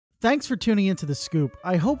Thanks for tuning into The Scoop.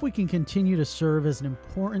 I hope we can continue to serve as an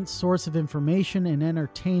important source of information and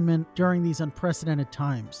entertainment during these unprecedented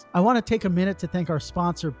times. I want to take a minute to thank our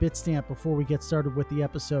sponsor, Bitstamp, before we get started with the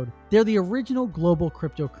episode. They're the original global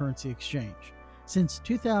cryptocurrency exchange. Since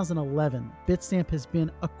 2011, Bitstamp has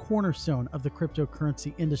been a cornerstone of the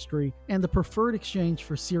cryptocurrency industry and the preferred exchange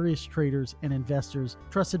for serious traders and investors,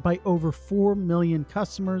 trusted by over 4 million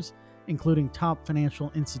customers, including top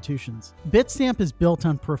financial institutions. Bitstamp is built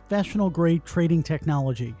on professional-grade trading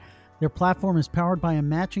technology. Their platform is powered by a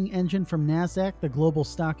matching engine from Nasdaq, the global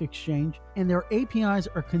stock exchange, and their APIs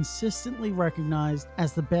are consistently recognized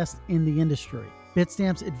as the best in the industry.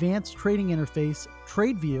 Bitstamp's advanced trading interface,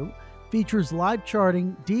 TradeView, features live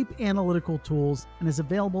charting, deep analytical tools, and is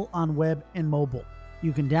available on web and mobile.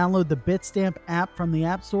 You can download the Bitstamp app from the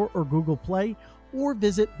App Store or Google Play, or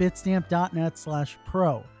visit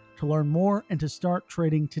bitstamp.net/pro. to learn more and to start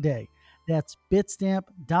trading today. That's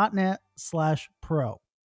bitstamp.net/pro.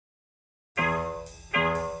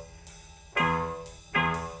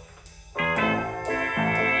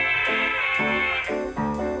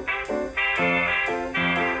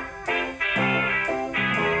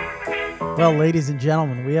 Well, ladies and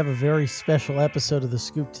gentlemen, we have a very special episode of The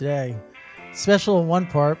Scoop today. Special in one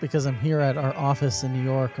part because I'm here at our office in New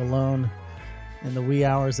York alone in the wee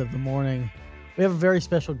hours of the morning. We have a very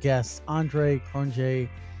special guest, Andre Cronje.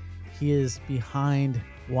 He is behind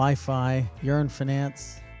Wi-Fi,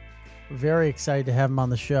 yearn.finance. We're very excited to have him on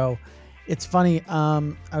the show. It's funny,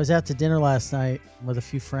 I was out to dinner last night with a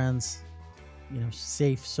few friends,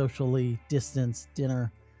 safe, socially distanced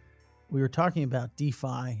dinner. We were talking about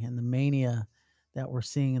DeFi and the mania that we're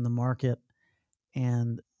seeing in the market.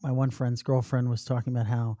 And my one friend's girlfriend was talking about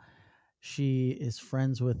how she is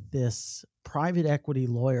friends with this private equity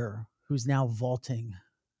lawyer who's now vaulting.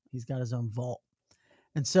 He's got his own vault.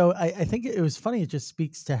 And so I think it was funny. It just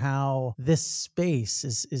speaks to how this space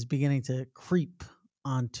is beginning to creep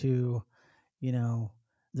onto, the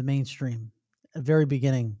mainstream at the very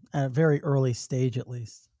beginning, at a very early stage, at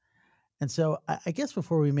least. And so I guess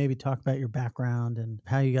before we maybe talk about your background and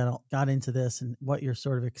how you got into this and what you're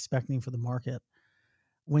sort of expecting for the market,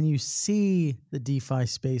 when you see the DeFi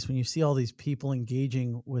space, when you see all these people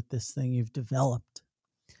engaging with this thing you've developed,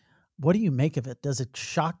 what do you make of it? Does it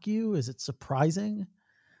shock you? Is it surprising?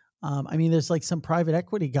 There's like some private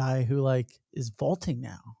equity guy who is vaulting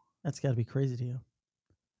now. That's got to be crazy to you.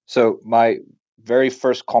 So my very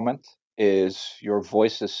first comment is your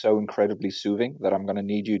voice is so incredibly soothing that I'm going to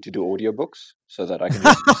need you to do audiobooks so that I can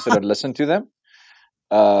just sit and listen to them.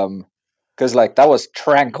 Because that was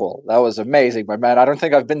tranquil. That was amazing, my man. I don't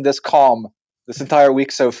think I've been this calm this entire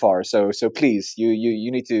week so far. So please,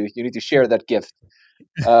 you need to share that gift.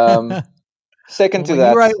 Second to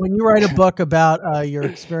that, when you write a book about your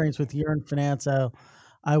experience with yearn.finance, I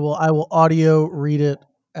will audio read it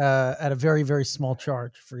at a very, very small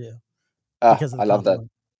charge for you. Because of the I love that.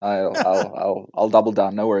 compliment. I'll double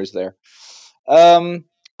down. No worries there. I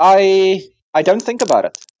don't think about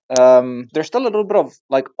it. There's still a little bit of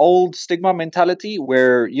old stigma mentality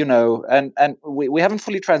where and we haven't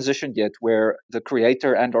fully transitioned yet, where the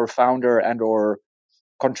creator and or founder and or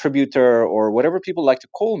contributor or whatever people like to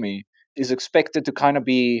call me is expected to kind of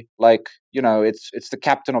be it's the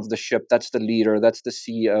captain of the ship, that's the leader, that's the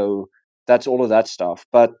CEO, that's all of that stuff.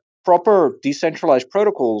 But proper decentralized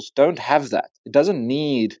protocols don't have that. It doesn't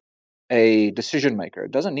need a decision maker.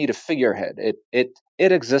 It doesn't need a figurehead. It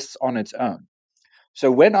exists on its own.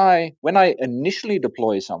 So when I initially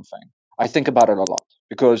deploy something, I think about it a lot,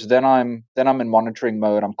 because then I'm in monitoring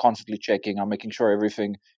mode. I'm constantly checking. I'm making sure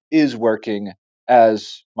everything is working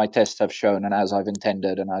as my tests have shown and as I've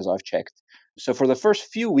intended and as I've checked. So for the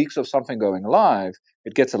first few weeks of something going live,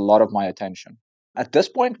 it gets a lot of my attention. At this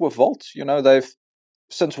point with Vault, they've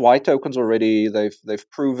since white tokens already, they've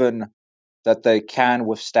proven that they can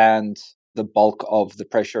withstand the bulk of the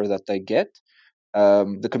pressure that they get.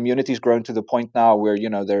 The community's grown to the point now where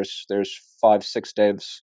there's 5-6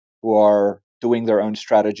 devs who are doing their own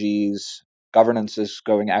strategies. Governance is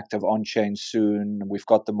going active on chain soon. We've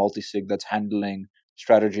got the multi-sig that's handling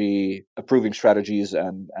strategy, approving strategies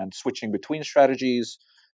and switching between strategies.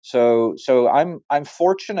 So I'm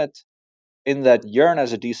fortunate in that yearn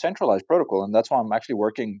as a decentralized protocol, and that's why I'm actually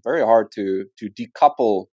working very hard to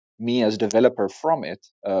decouple me as developer from it.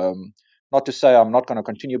 Not to say I'm not going to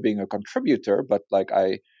continue being a contributor, but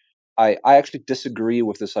I actually disagree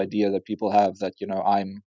with this idea that people have that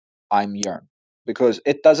I'm yearn, because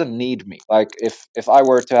it doesn't need me. If I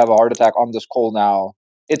were to have a heart attack on this call now,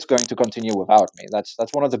 it's going to continue without me. That's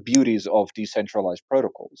one of the beauties of decentralized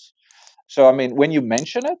protocols. So when you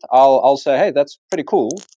mention it, I'll say, hey, that's pretty cool.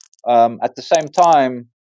 At the same time,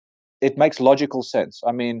 it makes logical sense.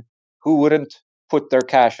 I mean, who wouldn't put their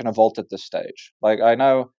cash in a vault at this stage? Like, I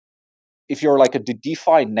know if you're like a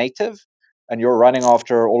DeFi native and you're running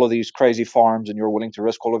after all of these crazy farms and you're willing to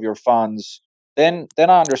risk all of your funds, then I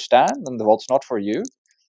understand, and the vault's not for you.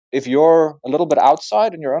 If you're a little bit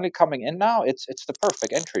outside and you're only coming in now, it's the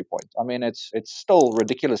perfect entry point. I mean, it's still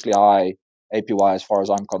ridiculously high APY as far as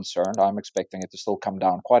I'm concerned. I'm expecting it to still come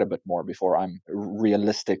down quite a bit more before I'm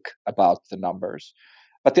realistic about the numbers.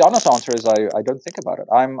 But the honest answer is I don't think about it.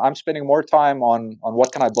 I'm spending more time on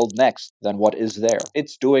what can I build next than what is there.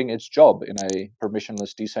 It's doing its job in a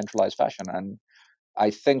permissionless, decentralized fashion, and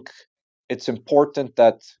I think it's important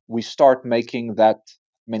that we start making that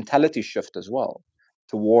mentality shift as well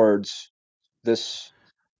towards this.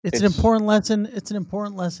 It's an It's important lesson. It's an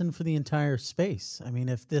important lesson for the entire space. I mean,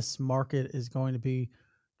 if this market is going to be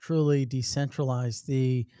truly decentralized,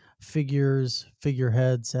 the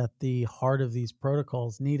figureheads at the heart of these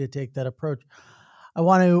protocols need to take that approach. I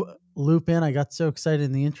want to loop in. I got so excited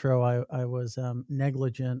in the intro. I was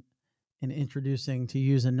negligent in introducing, to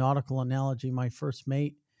use a nautical analogy, my first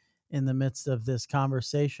mate in the midst of this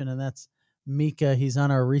conversation, and that's Mika. He's on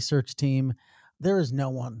our research team. There is no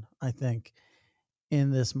one, I think, in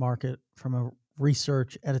this market from a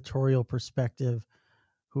research editorial perspective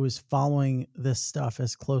who is following this stuff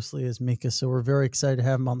as closely as Mika. So we're very excited to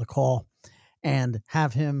have him on the call and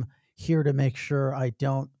have him here to make sure I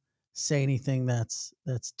don't say anything that's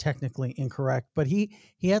technically incorrect. But he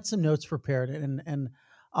had some notes prepared, and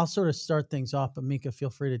I'll sort of start things off. But Mika, feel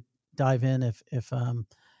free to dive in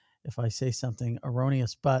if I say something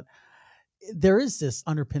erroneous. But there is this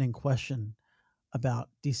underpinning question about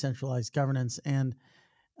decentralized governance, and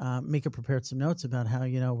Mika prepared some notes about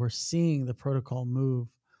how we're seeing the protocol move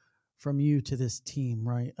from you to this team,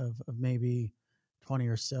 right? Of maybe 20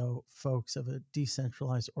 or so folks of a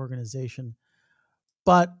decentralized organization,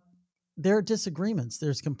 but there are disagreements.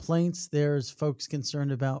 There's complaints. There's folks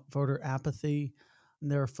concerned about voter apathy. And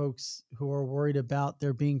there are folks who are worried about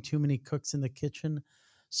there being too many cooks in the kitchen.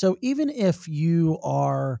 So even if you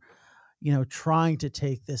are, trying to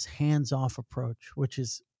take this hands-off approach, which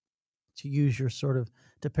is, to use your sort of,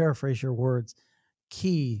 to paraphrase your words,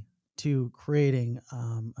 key to creating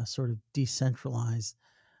a sort of decentralized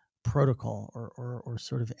protocol or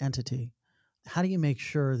sort of entity, how do you make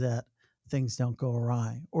sure that things don't go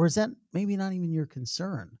awry? Or is that maybe not even your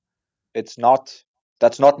concern? it's not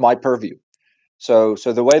that's not my purview. So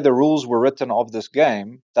the way the rules were written of this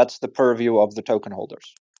game, that's the purview of the token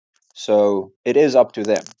holders. So it is up to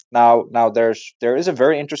them. Now there is a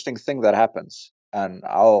very interesting thing that happens, and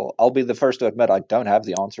I'll be the first to admit I don't have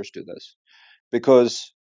the answers to this,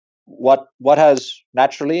 because what has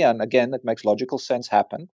naturally, and again it makes logical sense,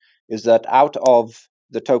 happened is that out of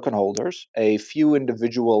the token holders, a few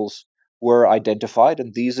individuals were identified,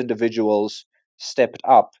 and these individuals stepped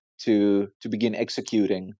up to begin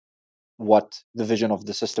executing what the vision of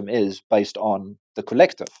the system is based on the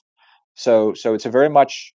collective. So it's a very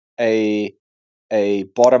much a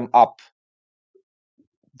bottom up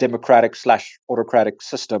democratic slash autocratic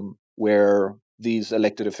system where these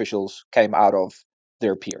elected officials came out of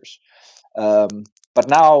their peers. But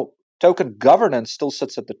now token governance still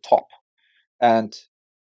sits at the top, and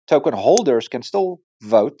token holders can still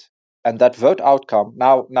vote, and that vote outcome,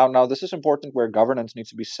 now this is important, where governance needs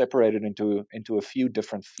to be separated into a few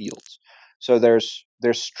different fields. So there's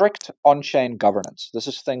strict on-chain governance. This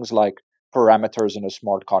is things like parameters in a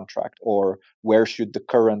smart contract, or where should the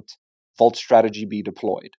current vault strategy be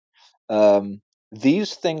deployed.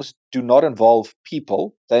 These things do not involve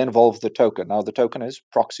people, they involve the token. Now the token is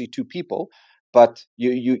proxy to people, but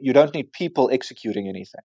you don't need people executing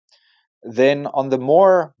anything. Then on the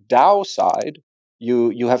more DAO side,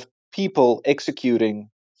 you have people executing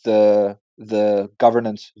the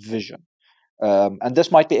governance vision. And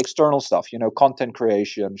this might be external stuff, content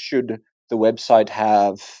creation. Should the website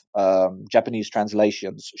have Japanese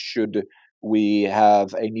translations? Should we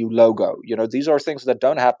have a new logo? These are things that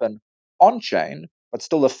don't happen on chain, but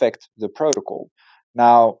still affect the protocol.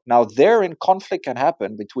 Now, therein conflict can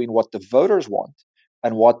happen between what the voters want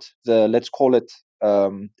and what the, let's call it,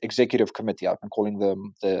 executive committee. I've been calling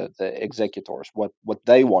them the executors, what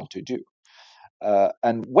they want to do.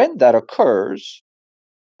 And when that occurs,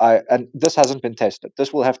 and this hasn't been tested.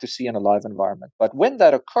 This we'll have to see in a live environment. But when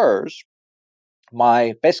that occurs,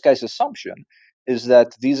 my best case assumption is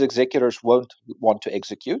that these executors won't want to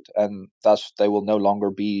execute, and thus they will no longer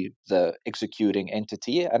be the executing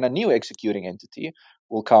entity, and a new executing entity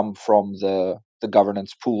will come from the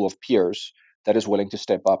governance pool of peers that is willing to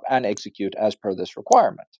step up and execute as per this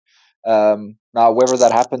requirement. Now, whether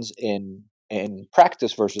that happens in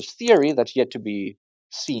practice versus theory, that's yet to be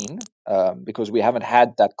seen, because we haven't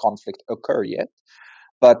had that conflict occur yet.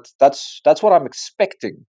 But that's what I'm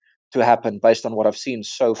expecting to happen based on what I've seen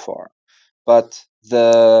so far. But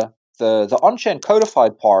the on-chain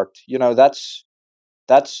codified part,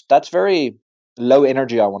 that's very low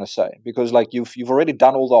energy, I want to say, because like you've already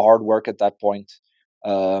done all the hard work at that point.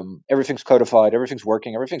 Everything's codified, everything's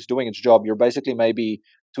working, everything's doing its job. You're basically maybe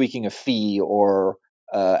tweaking a fee or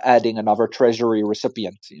adding another treasury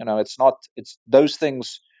recipient. It's not. It's those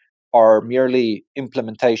things are merely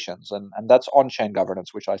implementations, and that's on-chain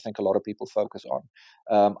governance, which I think a lot of people focus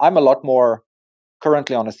on. I'm a lot more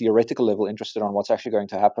currently on a theoretical level interested on what's actually going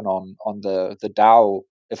to happen on the DAO,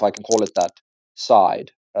 if I can call it that,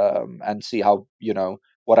 side, and see how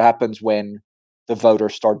what happens when the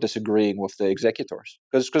voters start disagreeing with the executors.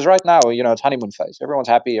 Because right now it's honeymoon phase. Everyone's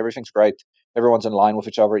happy, everything's great, everyone's in line with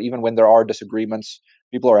each other. Even when there are disagreements,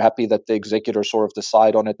 people are happy that the executors sort of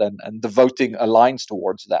decide on it, and the voting aligns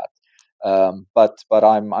towards that. But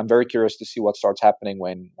I'm very curious to see what starts happening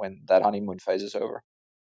when that honeymoon phase is over.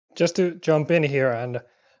 Just to jump in here, and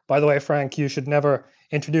by the way, Frank, you should never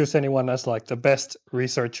introduce anyone as like the best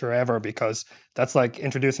researcher ever, because that's like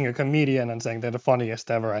introducing a comedian and saying they're the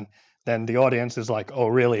funniest ever, and then the audience is like, oh,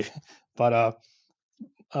 really? But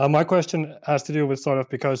my question has to do with sort of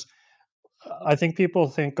because I think people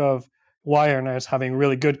think of Yearn as having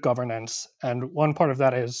really good governance, and one part of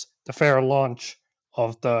that is the fair launch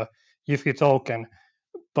of the Yuffie token.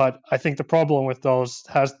 But I think the problem with those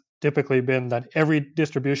has typically been that every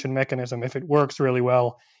distribution mechanism, if it works really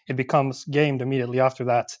well, it becomes gamed immediately after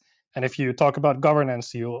that. And if you talk about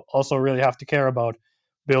governance, you also really have to care about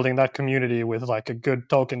building that community with like a good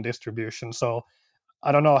token distribution. So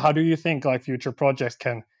I don't know, how do you think like future projects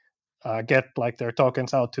can get like their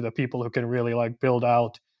tokens out to the people who can really like build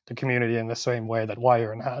out the community in the same way that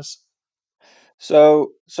Yearn has?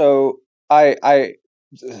 So I I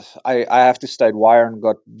I have to state Wiren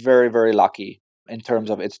got very, very lucky in terms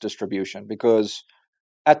of its distribution, because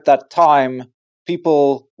at that time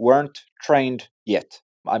people weren't trained yet.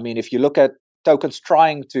 I mean, if you look at tokens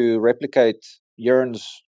trying to replicate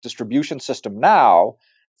Yearn's distribution system now,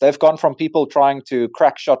 they've gone from people trying to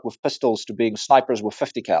crack shot with pistols to being snipers with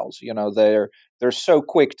 50 cals. They're so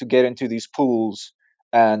quick to get into these pools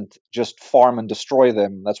and just farm and destroy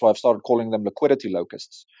them. That's why I've started calling them liquidity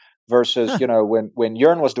locusts. Versus, when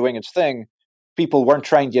Yearn was doing its thing, people weren't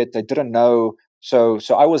trained yet. They didn't know. So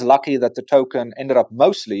I was lucky that the token ended up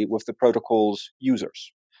mostly with the protocol's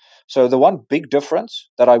users. So the one big difference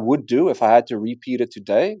that I would do if I had to repeat it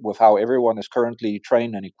today with how everyone is currently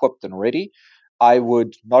trained and equipped and ready, I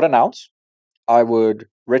would not announce. I would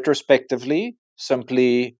retrospectively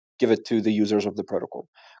simply give it to the users of the protocol.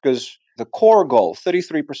 Because the core goal,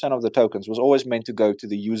 33% of the tokens, was always meant to go to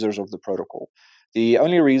the users of the protocol. The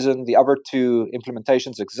only reason the other two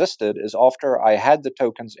implementations existed is after I had the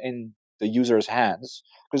tokens in the users' hands.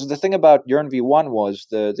 Because the thing about Yearn v1 was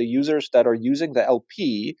the users that are using the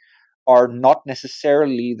LP are not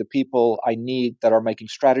necessarily the people I need that are making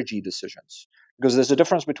strategy decisions. Because there's a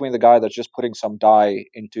difference between the guy that's just putting some die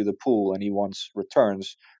into the pool and he wants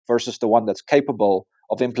returns versus the one that's capable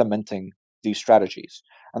of implementing these strategies.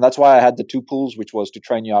 And that's why I had the two pools, which was to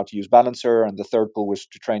train you how to use Balancer, and the third pool was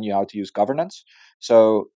to train you how to use governance.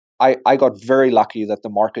 So I got very lucky that the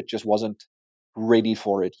market just wasn't ready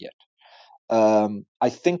for it yet. I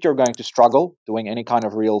think you're going to struggle doing any kind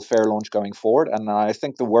of real fair launch going forward, and I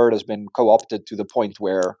think the word has been co-opted to the point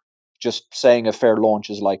where just saying a fair launch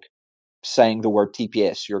is like saying the word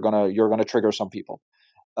TPS. You're gonna trigger some people,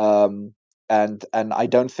 um, and I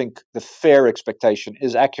don't think the fair expectation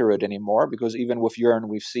is accurate anymore, because even with Yearn,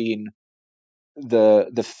 we've seen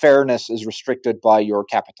the fairness is restricted by your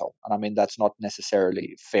capital, and I mean that's not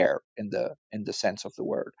necessarily fair in the sense of the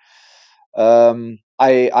word.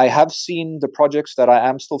 I have seen the projects that I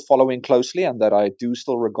am still following closely and that I do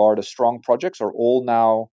still regard as strong projects are all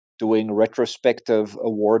now doing retrospective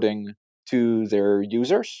awarding to their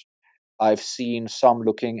users. I've seen some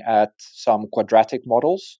looking at some quadratic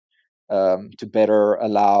models, to better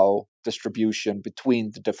allow distribution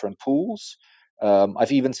between the different pools.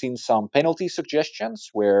 I've even seen some penalty suggestions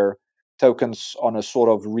where tokens on a sort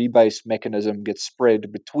of rebase mechanism get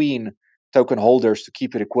spread between token holders to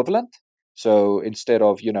keep it equivalent. So instead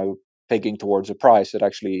of pegging towards a price, it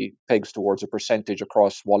actually pegs towards a percentage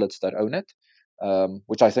across wallets that own it,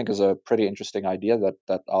 which I think is a pretty interesting idea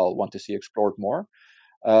that I'll want to see explored more.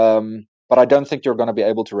 But I don't think you're going to be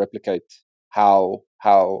able to replicate how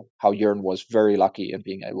Yearn was very lucky in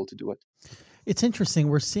being able to do it. It's interesting.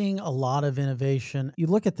 We're seeing a lot of innovation. You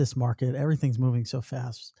look at this market, everything's moving so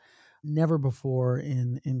fast. Never before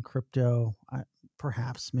in crypto,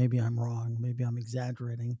 perhaps, maybe I'm wrong, maybe I'm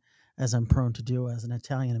exaggerating, as I'm prone to do as an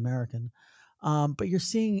Italian American. But you're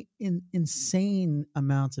seeing insane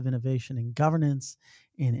amounts of innovation in governance,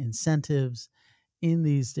 in incentives, in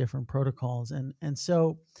these different protocols, and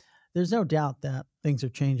so there's no doubt that things are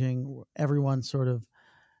changing. Everyone sort of,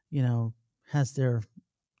 you know, has their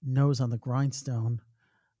nose on the grindstone.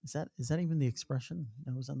 Is that even the expression?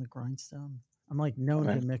 Nose on the grindstone. I'm like I known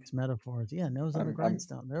to mean, mix metaphors. Yeah, nose on the I'm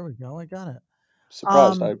grindstone. There we go. I got it.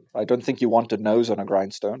 surprised. Um, I don't think you want a nose on a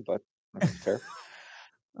grindstone, but fair.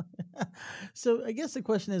 so I guess the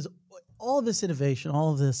question is, all of this innovation,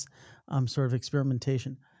 all of this sort of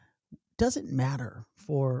experimentation, doesn't matter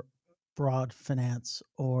for broad finance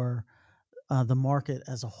or the market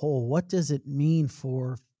as a whole. What does it mean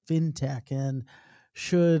for fintech? And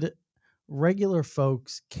should regular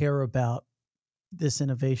folks care about this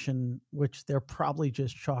innovation, which they're probably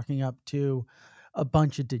just chalking up to a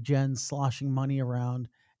bunch of degens sloshing money around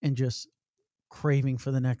and just craving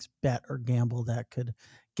for the next bet or gamble that could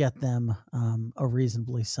get them a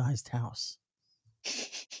reasonably sized house?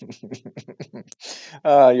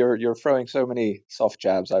 You're throwing so many soft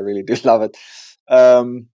jabs. I really do love it.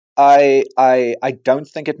 Um, I don't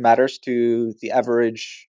think it matters to the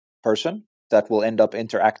average person that will end up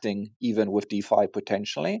interacting even with DeFi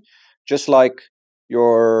potentially. Just like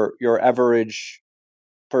your average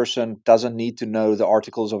person doesn't need to know the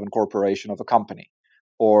articles of incorporation of a company,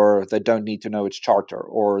 or they don't need to know its charter,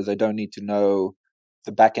 or they don't need to know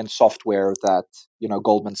the backend software that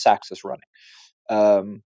Goldman Sachs is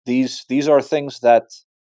running. These are things that,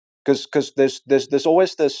 because there's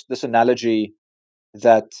always this analogy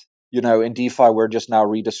that in DeFi we're just now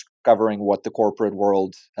rediscovering what the corporate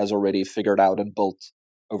world has already figured out and built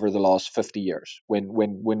over the last 50 years when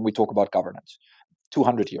we talk about governance.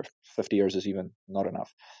 200 years, 50 years is even not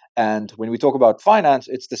enough. And when we talk about finance,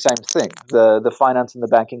 it's the same thing. The finance and the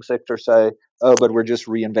banking sector say, oh, but we're just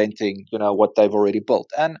reinventing what they've already built.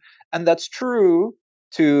 And that's true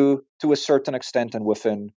to a certain extent and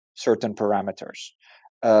within certain parameters.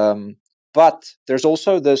 um, but there's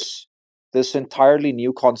also this entirely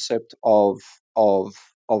new concept of of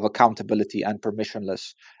accountability and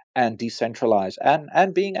permissionless and decentralized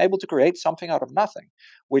and being able to create something out of nothing,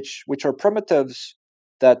 which are primitives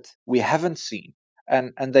that we haven't seen.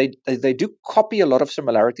 And they do copy a lot of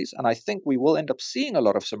similarities, and I think we will end up seeing a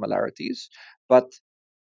lot of similarities, but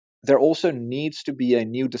there also needs to be a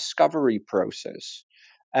new discovery process.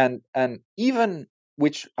 And even,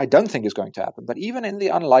 which I don't think is going to happen, but even in the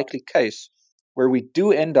unlikely case where we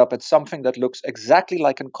do end up at something that looks exactly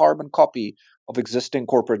like a carbon copy of existing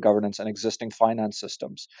corporate governance and existing finance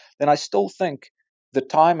systems, then I still think the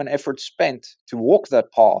time and effort spent to walk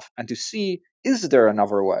that path and to see, is there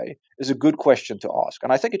another way, is a good question to ask.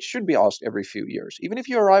 And I think it should be asked every few years. Even if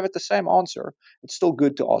you arrive at the same answer, it's still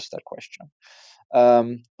good to ask that question.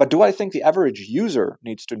 But do I think the average user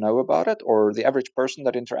needs to know about it, or the average person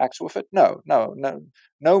that interacts with it? No, no, no,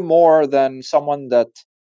 no more than someone that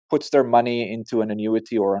puts their money into an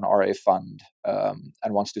annuity or an RA fund,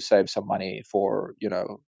 and wants to save some money for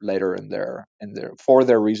later in their for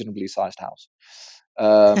their reasonably sized house.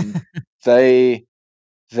 Um, they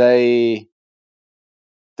they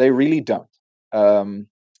they really don't. Um,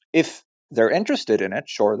 if they're interested in it,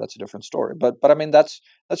 sure, that's a different story. But I mean, that's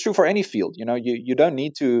true for any field. You don't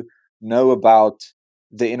need to know about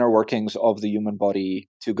the inner workings of the human body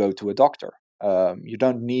to go to a doctor. You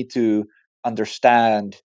don't need to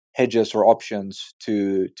understand hedges or options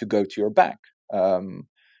to go to your bank. Um,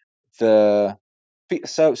 the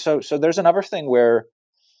so there's another thing where,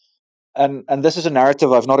 and this is a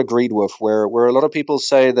narrative I've not agreed with, where a lot of people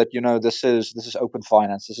say that this is open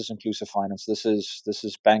finance, this is inclusive finance, this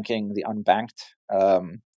is banking the unbanked.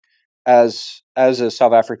 As a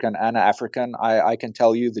South African and an African, I can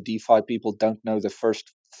tell you the DeFi people don't know the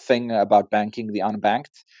first thing about banking the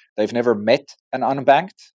unbanked. They've never met an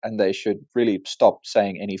unbanked, and they should really stop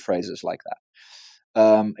saying any phrases like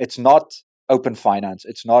that. It's not open finance.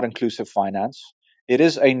 It's not inclusive finance. It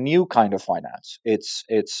is a new kind of finance. It's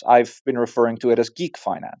I've been referring to it as geek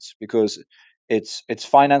finance because it's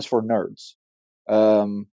finance for nerds.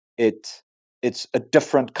 Um, it it's a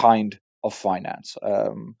different kind of finance.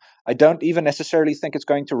 I don't even necessarily think it's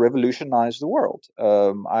going to revolutionize the world.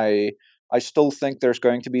 I still think there's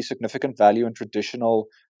going to be significant value in traditional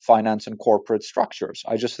finance and corporate structures.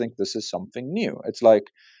 I just think this is something new. It's like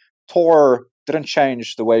Tor didn't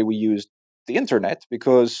change the way we use the internet,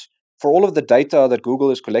 because for all of the data that Google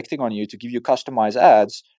is collecting on you to give you customized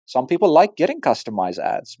ads, some people like getting customized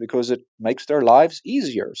ads because it makes their lives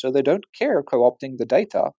easier. So they don't care co-opting the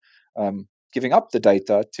data, giving up the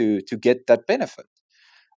data to get that benefit.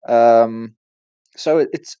 Um, So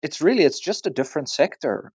it's just a different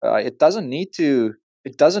sector. It doesn't need to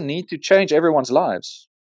change everyone's lives.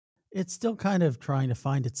 It's still kind of trying to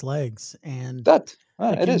find its legs, and That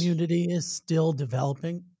the it is. community is still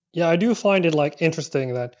developing. Yeah, I do find it like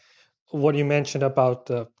interesting that what you mentioned about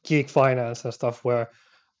the geek finance and stuff, where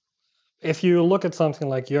if you look at something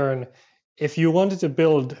like Yearn, if you wanted to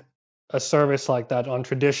build a service like that on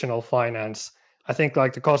traditional finance, I think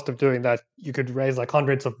like the cost of doing that, you could raise like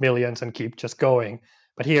hundreds of millions and keep just going.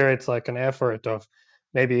 But here it's like an effort of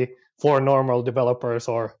maybe four normal developers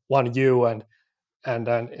or one you, and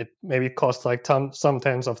then it maybe costs like some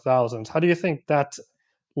tens of thousands. How do you think that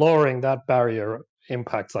lowering that barrier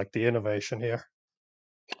impacts like the innovation here?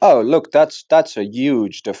 Oh, look, that's a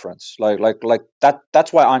huge difference. Like that.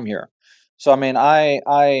 That's why I'm here. So I mean,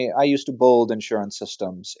 I used to build insurance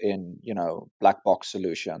systems in black box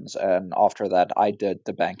solutions, and after that, I did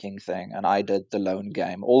the banking thing, and I did the loan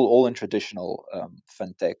game, all in traditional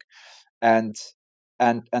fintech. And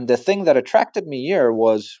and the thing that attracted me here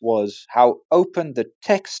was how open the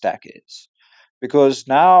tech stack is, because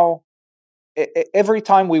now every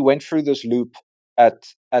time we went through this loop at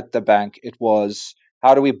the bank, it was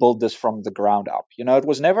how do we build this from the ground up. It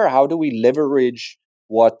was never how do we leverage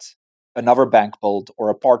what another bank built or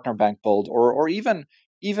a partner bank built, or even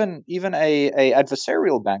a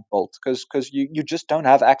adversarial bank built, because you just don't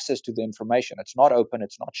have access to the information. It's not open,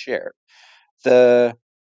 it's not shared. The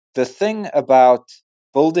the thing about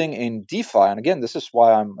building in DeFi, and again, this is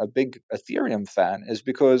why I'm a big Ethereum fan, is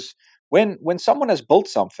because when someone has built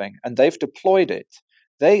something and they've deployed it,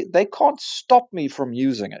 they can't stop me from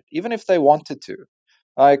using it, even if they wanted to.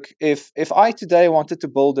 Like if I today wanted to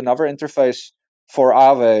build another interface for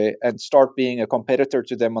Aave and start being a competitor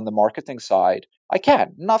to them on the marketing side, I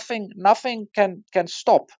can. Nothing can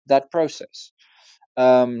stop that process.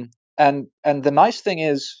 And the nice thing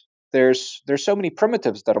is there's so many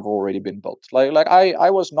primitives that have already been built. Like I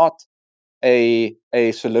was not a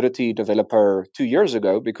Solidity developer 2 years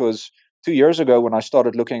ago, because 2 years ago when I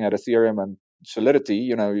started looking at Ethereum and Solidity,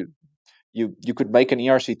 you could make an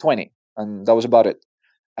ERC20 and that was about it,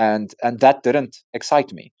 and that didn't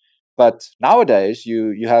excite me. But nowadays,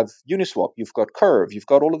 you have Uniswap, you've got Curve, you've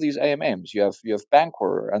got all of these AMMs, you have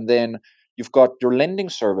Bancor, and then you've got your lending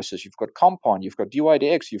services, you've got Compound, you've got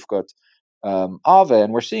DYDX, you've got Aave,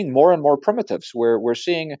 and we're seeing more and more primitives. We're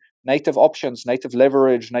seeing native options, native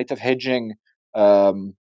leverage, native hedging,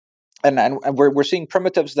 um, and we're seeing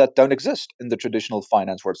primitives that don't exist in the traditional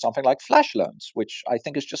finance world. Something like flash loans, which I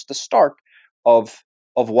think is just the start of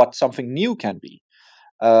of what something new can be.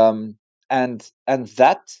 And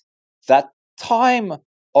that time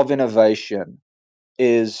of innovation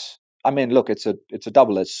is, I mean, look, it's a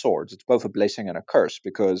double-edged sword. It's both a blessing and a curse,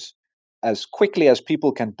 because as quickly as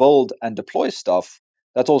people can build and deploy stuff,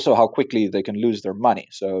 that's also how quickly they can lose their money.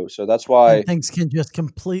 So that's And why. things can just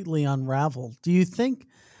completely unravel. Do you think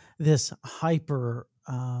this hyper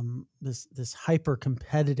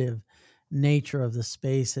competitive nature of the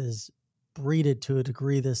space has breeded to a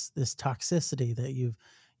degree this toxicity that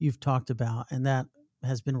you've talked about, and that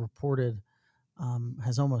has been reported,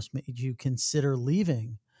 has almost made you consider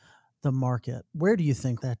leaving the market? Where do you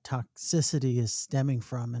think that toxicity is stemming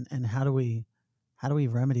from, and how do we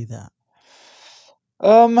remedy that?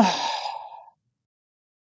 um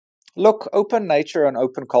Look, open nature and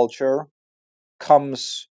open culture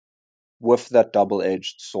comes with that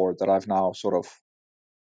double-edged sword that I've now sort of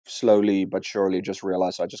slowly but surely just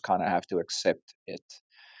realized I just kind of have to accept it.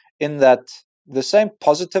 In that, the same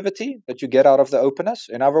positivity that you get out of the openness,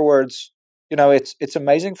 in other words, it's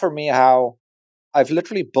amazing for me how I've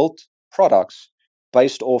literally built products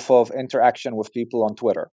based off of interaction with people on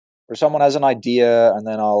Twitter, where someone has an idea and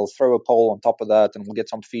then I'll throw a poll on top of that and we'll get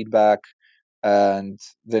some feedback, and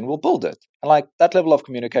then we'll build it. And like that level of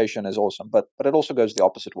communication is awesome. But it also goes the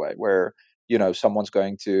opposite way, where someone's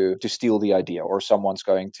going to steal the idea, or someone's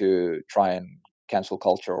going to try and cancel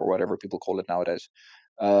culture, or whatever people call it nowadays.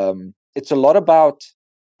 It's a lot about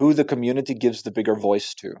who the community gives the bigger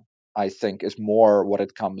voice to, I think, is more what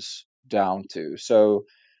it comes down to. So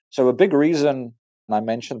a big reason, and I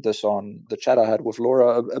mentioned this on the chat I had with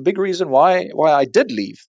Laura, a big reason why I did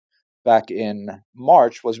leave back in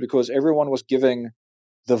March was because everyone was giving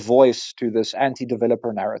the voice to this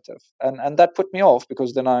anti-developer narrative, and that put me off,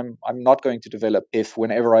 because then I'm not going to develop if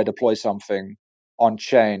whenever I deploy something on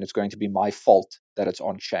chain, it's going to be my fault that it's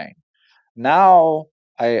on chain. Now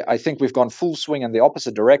I think we've gone full swing in the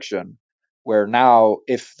opposite direction, where now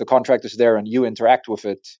if the contract is there and you interact with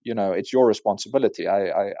it, it's your responsibility.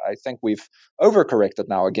 I think we've overcorrected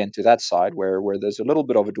now again to that side, where there's a little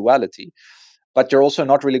bit of a duality. but you're also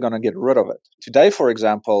not really going to get rid of it. Today, for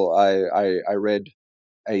example, I read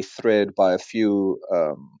a thread by a few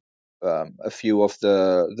of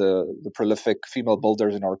the prolific female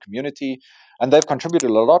builders in our community, and they've contributed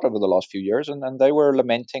a lot over the last few years, and they were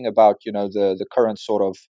lamenting about the current sort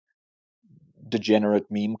of degenerate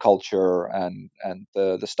meme culture and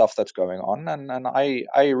the stuff that's going on, and I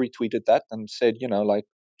retweeted that and said, like,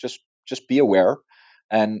 just be aware,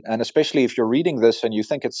 and especially if you're reading this and you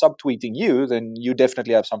think it's subtweeting you, then you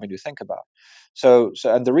definitely have something to think about. So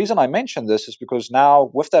and the reason I mention this is because now,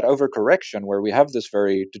 with that overcorrection where we have this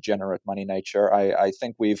very degenerate money nature, I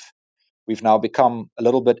think we've now become a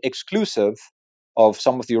little bit exclusive of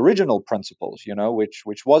some of the original principles,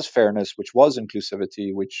 which was fairness, which was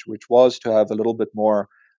inclusivity, which was to have a little bit more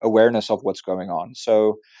awareness of what's going on.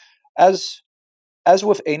 So as as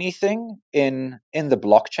with anything in the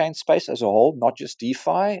blockchain space as a whole, not just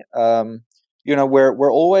DeFi,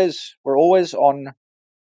 we're always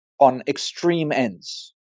on extreme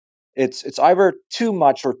ends. It's either too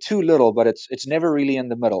much or too little, but it's never really in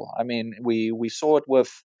the middle. I mean, we saw it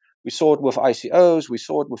with ICOs, we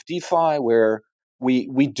saw it with DeFi, where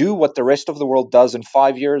we do what the rest of the world does in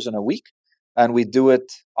 5 years in a week, and we do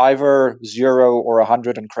it either 0 or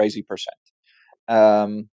 100 and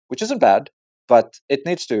crazy%, which isn't bad, but it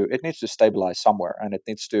needs to stabilize somewhere, and it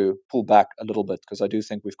needs to pull back a little bit, because I do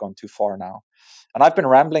think we've gone too far now. And I've been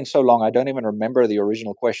rambling so long, I don't even remember the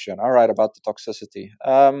original question. All right, about the toxicity.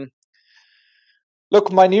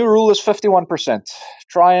 Look, my new rule is 51%.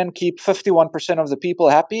 Try and keep 51% of the people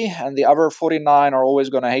happy, and the other 49 are always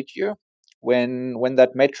going to hate you. When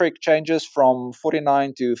that metric changes from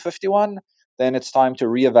 49 to 51, then it's time to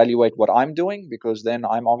reevaluate what I'm doing, because then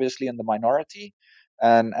I'm obviously in the minority,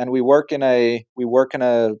 and we work in a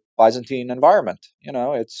Byzantine environment.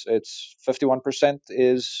 It's 51%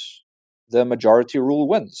 is the majority rule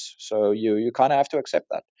wins. So you kind of have to accept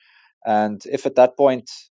that. And if at that point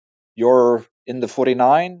you're in the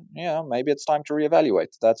 49, maybe it's time to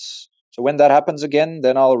reevaluate. That's so when that happens again,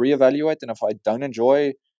 then I'll reevaluate. And if I don't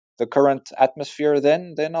enjoy the current atmosphere,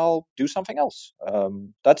 then I'll do something else.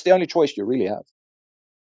 That's the only choice you really have.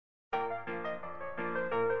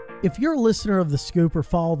 If you're a listener of The Scoop or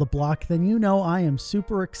follow The Block, then you know I am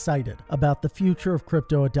super excited about the future of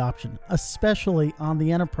crypto adoption, especially on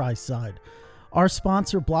the enterprise side. Our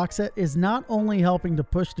sponsor, Blockset, is not only helping to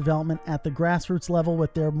push development at the grassroots level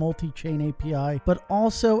with their multi-chain API, but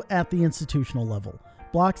also at the institutional level.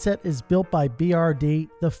 Blockset is built by BRD,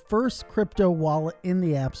 the first crypto wallet in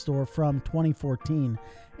the App Store from 2014,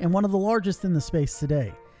 and one of the largest in the space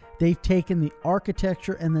today. They've taken the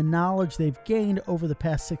architecture and the knowledge they've gained over the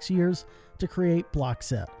past 6 years to create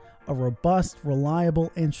Blockset, a robust,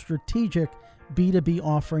 reliable, and strategic B2B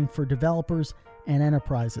offering for developers and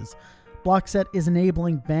enterprises. Blockset is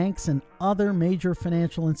enabling banks and other major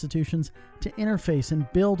financial institutions to interface and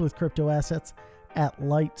build with crypto assets at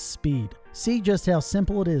light speed. See just how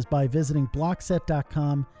simple it is by visiting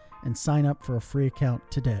blockset.com and sign up for a free account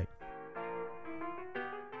today.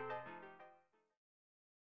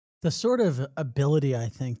 The sort of ability, I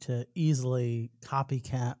think, to easily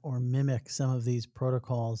copycat or mimic some of these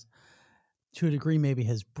protocols to a degree maybe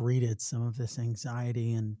has breeded some of this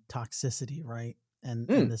anxiety and toxicity, right? And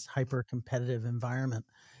Hmm. this hyper competitive environment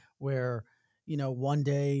where, one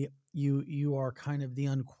day you are kind of the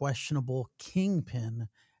unquestionable kingpin,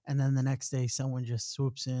 and then the next day someone just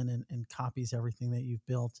swoops in and copies everything that you've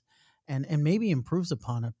built and maybe improves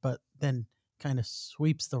upon it, but then kind of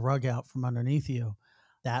sweeps the rug out from underneath you.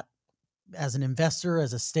 That, as an investor,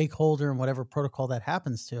 as a stakeholder in whatever protocol that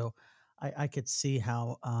happens to, I could see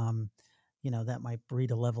how that might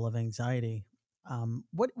breed a level of anxiety.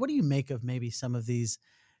 What do you make of maybe some of these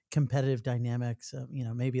competitive dynamics?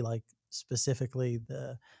 Maybe like specifically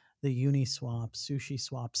the Uniswap, Sushi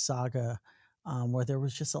Swap saga, where there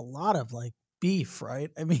was just a lot of like beef,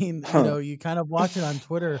 right? I mean, you kind of watch it on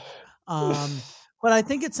Twitter. Um, but I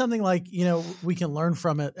think it's something like, we can learn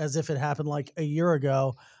from it as if it happened like a year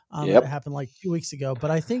ago. It Yep. happened like 2 weeks ago.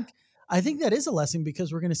 But I think that is a lesson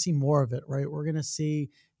because we're going to see more of it, right? We're going to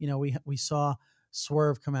see, we saw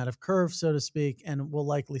Swerve come out of Curve, so to speak, and we'll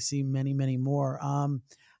likely see many, many more.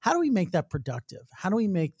 How do we make that productive? How do we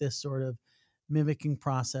make this sort of mimicking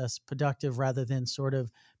process productive rather than sort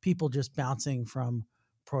of people just bouncing from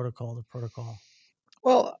protocol to protocol?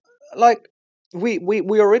 Well, like we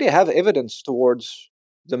already have evidence towards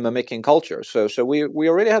the mimicking culture. So we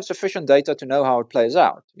already have sufficient data to know how it plays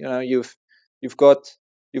out. You've got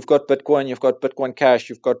Bitcoin, you've got Bitcoin Cash,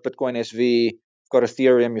 you've got Bitcoin SV, you've got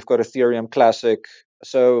Ethereum, you've got Ethereum Classic.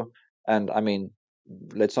 So, and I mean,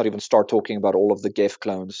 let's not even start talking about all of the GEF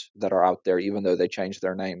clones that are out there, even though they changed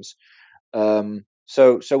their names.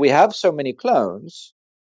 So we have so many clones,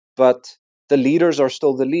 but the leaders are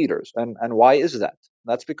still the leaders. And why is that?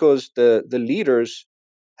 That's because the leaders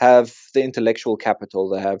have the intellectual capital,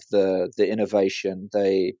 they have the innovation,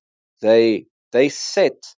 they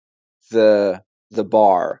set the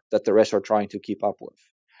bar that the rest are trying to keep up with.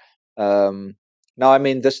 Now, I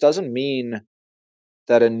mean, this doesn't mean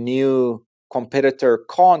that a new competitor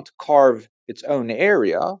can't carve its own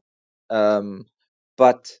area, um,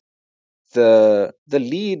 but the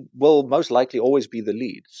lead will most likely always be the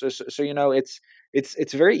lead. So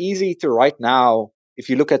it's very easy to right now, if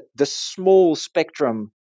you look at the small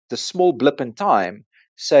spectrum, the small blip in time,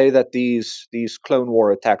 say that these clone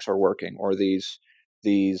war attacks are working, or these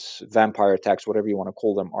vampire attacks, whatever you want to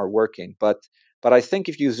call them, are working. But I think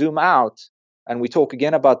if you zoom out and we talk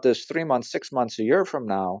again about this 3 months, 6 months, a year from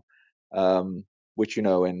now, which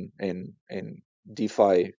in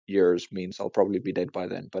DeFi years means I'll probably be dead by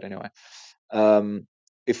then. But anyway, um,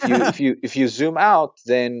 if you zoom out,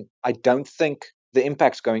 then I don't think the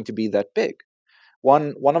impact's going to be that big.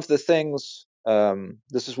 One of the things,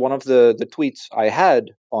 this is one of the tweets I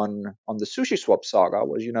had on the SushiSwap saga,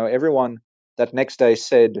 was, everyone that next day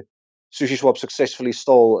said SushiSwap successfully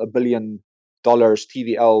stole $1 billion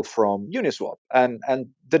TVL from Uniswap, and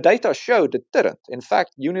the data showed it didn't. In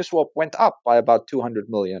fact, Uniswap went up by about 200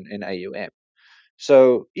 million in AUM.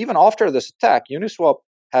 So even after this attack, Uniswap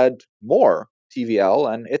had more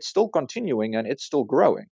TVL, and it's still continuing and it's still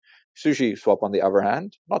growing. SushiSwap, on the other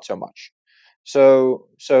hand, not so much. So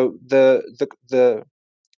the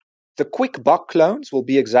quick buck clones will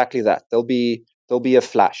be exactly that. They'll be a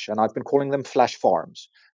flash, and I've been calling them flash farms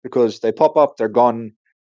because they pop up, they're gone.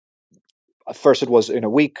 First it was in a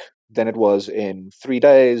week, then it was in 3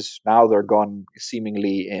 days. Now they're gone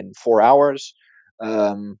seemingly in 4 hours,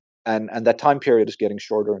 and that time period is getting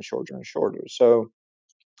shorter and shorter and shorter.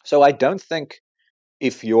 So I don't think,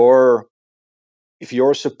 if you're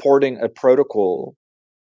supporting a protocol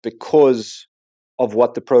because of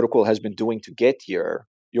what the protocol has been doing to get here,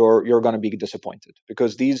 you're going to be disappointed,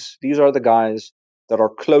 because these are the guys that are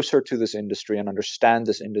closer to this industry and understand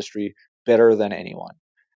this industry better than anyone.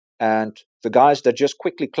 And the guys that just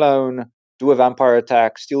quickly clone, do a vampire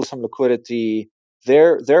attack, steal some liquidity,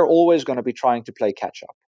 they're always going to be trying to play catch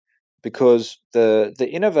up, because the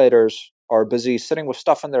innovators are busy sitting with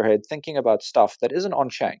stuff in their head, thinking about stuff that isn't on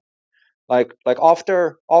chain. Like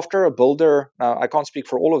after a builder, now I can't speak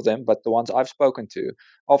for all of them, but the ones I've spoken to,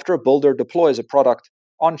 after a builder deploys a product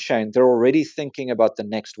on chain, they're already thinking about the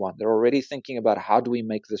next one. They're already thinking about, how do we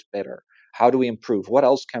make this better? How do we improve? What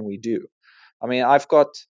else can we do? I mean, I've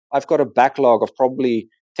got a backlog of probably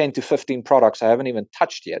 10 to 15 products I haven't even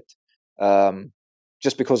touched yet, um,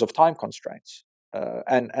 just because of time constraints.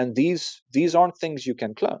 And these aren't things you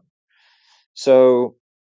can clone. So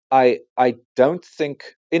I don't think,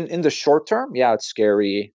 in the short term, yeah, it's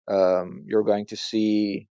scary. You're going to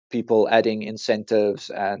see people adding incentives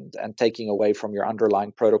and taking away from your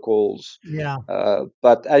underlying protocols. Yeah.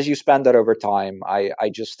 But as you span that over time, I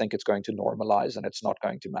just think it's going to normalize and it's not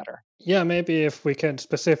going to matter. Yeah, maybe if we can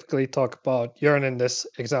specifically talk about yearn in this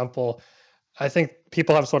example, I think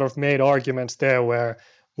people have sort of made arguments there where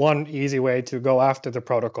one easy way to go after the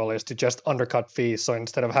protocol is to just undercut fees. So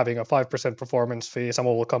instead of having a 5% performance fee,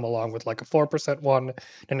 someone will come along with like a 4% one,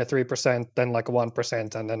 then a 3%, then like a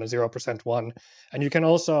 1%, and then a 0% one. And you can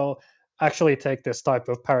also actually take this type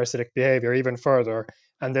of parasitic behavior even further.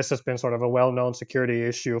 And this has been sort of a well known security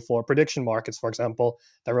issue for prediction markets, for example,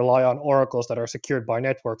 that rely on oracles that are secured by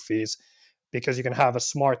network fees, because you can have a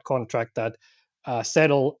smart contract that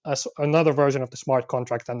settle another version of the smart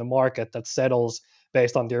contract than the market that settles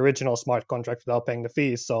based on the original smart contract without paying the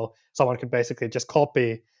fees. So someone could basically just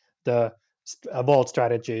copy the vault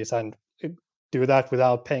strategies and do that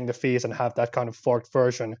without paying the fees and have that kind of forked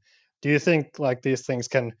version. Do you think like these things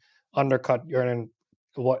can undercut your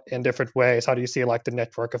in different ways? How do you see like the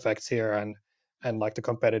network effects here and like the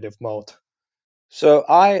competitive moat? So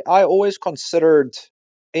I always considered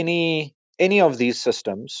any of these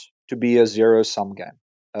systems to be a zero sum game.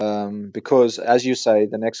 Because, as you say,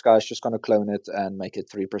 the next guy is just going to clone it and make it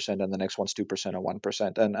 3%, and the next one's 2% or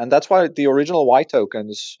 1%, and that's why the original Y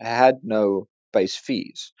tokens had no base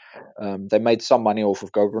fees. They made some money off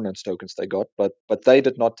of governance tokens they got, but they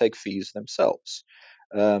did not take fees themselves.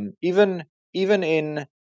 Even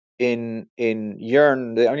in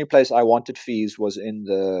yearn, the only place I wanted fees was in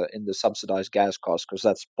the subsidized gas cost, because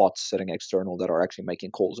that's bots sitting external that are actually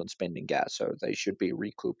making calls and spending gas, so they should be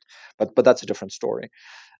recouped. But that's a different story.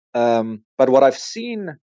 But what I've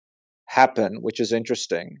seen happen, which is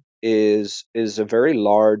interesting, is a very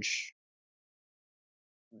large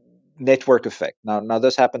network effect. Now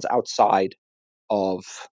this happens outside of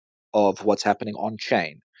what's happening on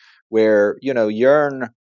chain, where Yearn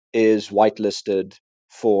is whitelisted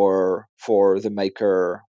for the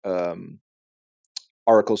maker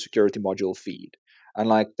Oracle security module feed. And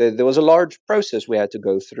like there was a large process we had to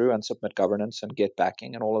go through and submit governance and get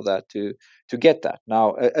backing and all of that to get that.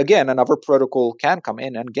 Now, again, another protocol can come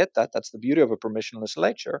in and get that. That's the beauty of a permissionless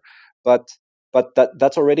ledger, but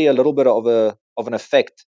that's already a little bit of an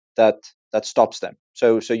effect that stops them.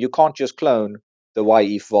 So you can't just clone the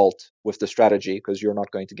YETH vault with the strategy because you're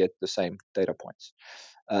not going to get the same data points.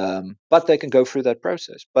 But they can go through that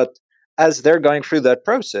process. But as they're going through that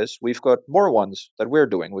process, we've got more ones that we're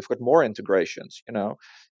doing. We've got more integrations.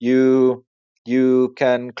 You you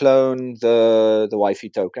can clone the Wi-Fi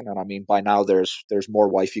token, and I mean by now there's more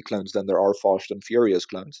Wi-Fi clones than there are Fast and Furious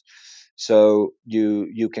clones. So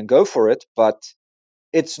you can go for it, but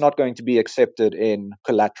it's not going to be accepted in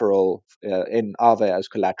collateral in Aave as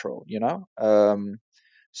collateral.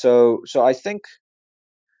 So I think,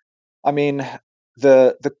 I mean,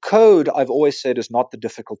 the code, I've always said, is not the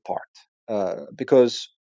difficult part, because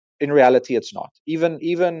in reality it's not. Even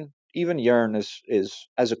Yearn is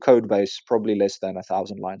as a code base probably less than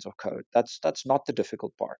 1,000 lines of code. That's not the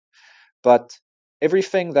difficult part. But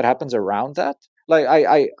everything that happens around that, like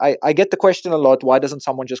I get the question a lot, why doesn't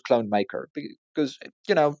someone just clone Maker? Because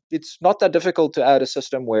it's not that difficult to add a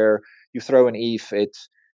system where you throw an ETH,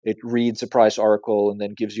 it reads a price oracle and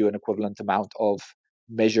then gives you an equivalent amount of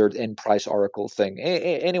measured in price oracle thing.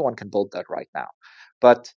 Anyone can build that right now.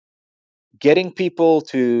 But getting people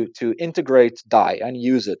to integrate DAI and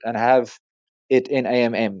use it and have it in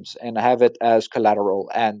AMMs and have it as collateral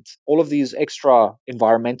and all of these extra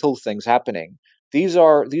environmental things happening, these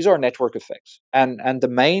are network effects. And the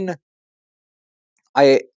main,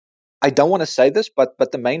 I I don't want to say this,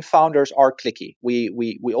 but the main founders are clicky.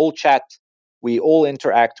 We all chat, we all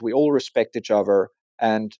interact, we all respect each other,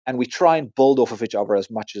 and we try and build off of each other as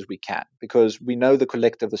much as we can because we know the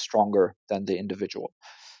collective is stronger than the individual.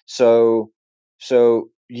 So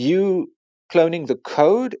you cloning the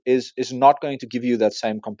code is not going to give you that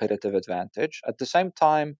same competitive advantage. At the same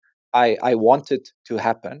time, I want it to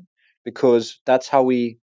happen because that's how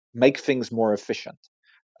we make things more efficient.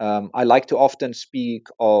 I like to often speak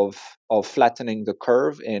of flattening the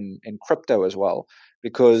curve in crypto as well,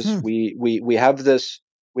 because Hmm. we have this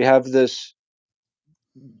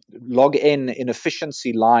log in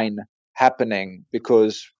inefficiency line happening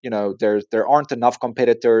because there aren't enough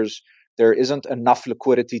competitors, there isn't enough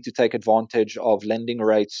liquidity to take advantage of lending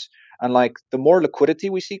rates, and like the more liquidity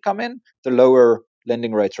we see come in, the lower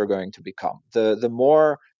lending rates are going to become. The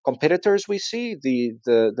more competitors we see,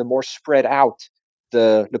 the more spread out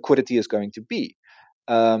the liquidity is going to be.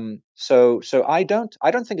 So I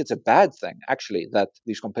don't think it's a bad thing actually that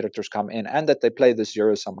these competitors come in and that they play this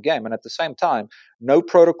zero sum game. And at the same time, no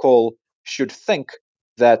protocol should think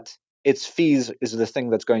that its fees is the thing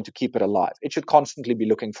that's going to keep it alive. It should constantly be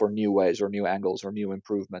looking for new ways or new angles or new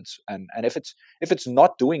improvements. And if it's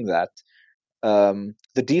not doing that,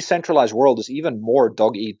 the decentralized world is even more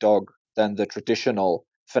dog eat dog than the traditional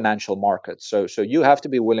financial markets. So you have to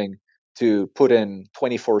be willing to put in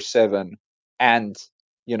 24/7, and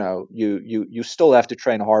you still have to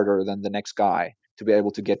train harder than the next guy to be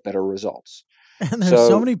able to get better results. And there's so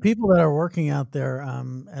So, many people that are working out there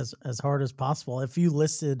as hard as possible. If you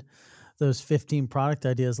listed those 15 product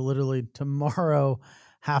ideas, literally tomorrow,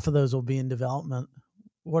 half of those will be in development.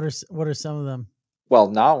 What are some of them? well,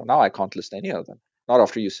 now I can't list any of them. Not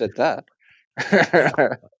after you said that.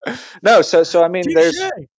 No, so I mean, Touche.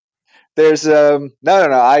 there's no.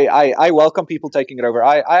 I welcome people taking it over.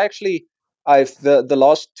 I actually, I've the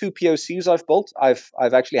last two POCs I've built, I've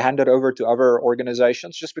actually handed over to other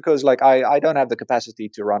organizations just because like I don't have the capacity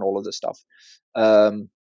to run all of this stuff. um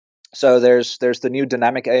so there's the new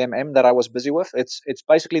dynamic AMM that I was busy with. It's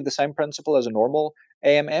basically the same principle as a normal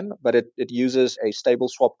AMM, but it uses a stable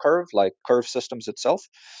swap curve like Curve Systems itself.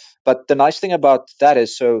 But the nice thing about that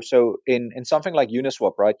is, so in something like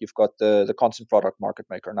Uniswap, right? You've got the constant product market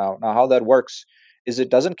maker. Now how that works is it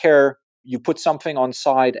doesn't care. You put something on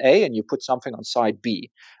side A and you put something on side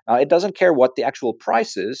B. Now it doesn't care what the actual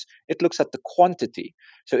price is. It looks at the quantity.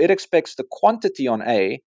 So it expects the quantity on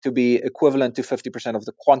A to be equivalent to 50% of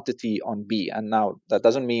the quantity on B. And now that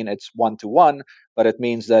doesn't mean it's 1 to 1, but it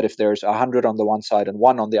means that if there's 100 on the one side and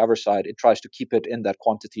 1 on the other side, it tries to keep it in that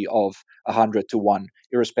quantity of 100 to 1,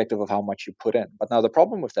 irrespective of how much you put in. But now the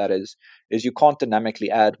problem with that is you can't dynamically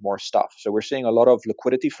add more stuff. So we're seeing a lot of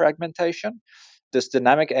liquidity fragmentation. This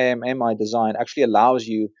dynamic AMM I design actually allows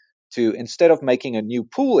you to, instead of making a new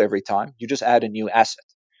pool every time, you just add a new asset.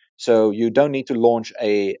 So you don't need to launch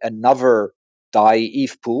another DAI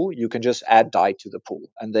ETH pool. You can just add DAI to the pool,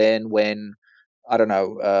 and then when I don't know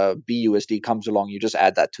BUSD comes along, you just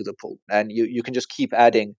add that to the pool, and you can just keep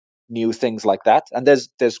adding new things like that. And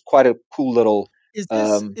there's quite a cool little Is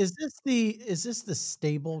this um, is this the is this the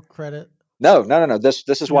stable credit? no.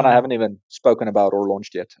 This is one I No. haven't even spoken about or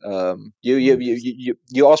launched yet. Oh, interesting.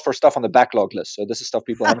 You asked for stuff on the backlog list, so this is stuff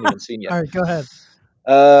people haven't even seen yet. All right, go ahead.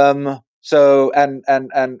 So and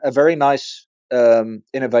a very nice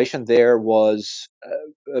innovation there was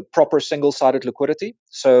a proper single-sided liquidity.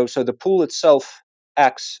 So the pool itself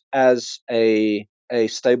acts as a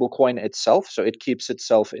stable coin itself, so it keeps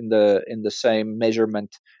itself in the same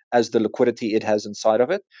measurement as the liquidity it has inside of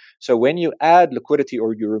it. So when you add liquidity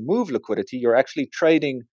or you remove liquidity, you're actually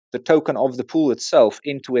trading the token of the pool itself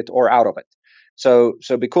into it or out of it. So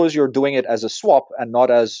because you're doing it as a swap and not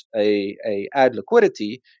as a add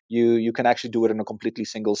liquidity, you can actually do it in a completely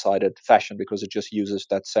single-sided fashion because it just uses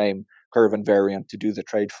that same curve invariant to do the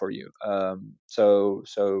trade for you. So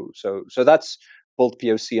that's Bolt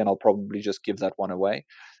POC, and I'll probably just give that one away.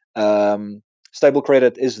 Stable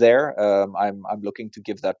credit is there. I'm looking to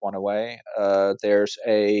give that one away. I'm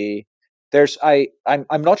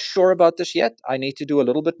not sure about this yet. I need to do a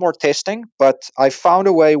little bit more testing, but I found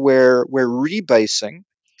a way where rebasing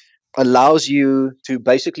allows you to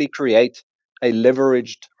basically create a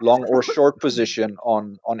leveraged long or short position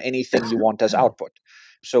on anything you want as output.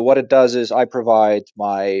 So what it does is I provide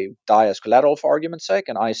my DAI as collateral for argument's sake,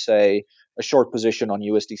 and I say a short position on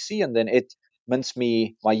USDC, and then it mints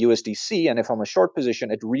me my USDC, and if I'm a short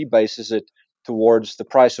position, it rebases it towards the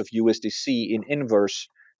price of USDC in inverse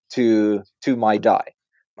to my DAI.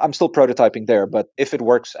 I'm still prototyping there, but if it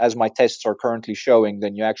works as my tests are currently showing,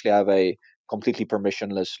 then you actually have a completely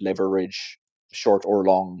permissionless leverage short or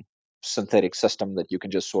long synthetic system that you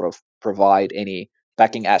can just sort of provide any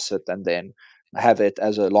backing asset and then have it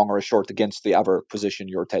as a long or a short against the other position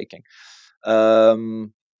you're taking.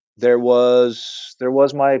 Um, there was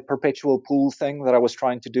my perpetual pool thing that I was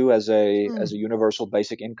trying to do as Hmm. a universal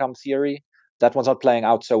basic income theory. That one's not playing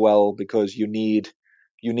out so well because you need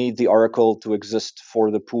the oracle to exist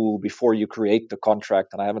for the pool before you create the contract,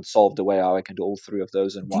 and I haven't solved the way how I can do all three of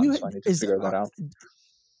those in Do one, you so I need to is figure that out.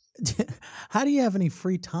 how do you have any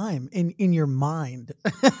free time in your mind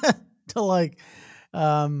to like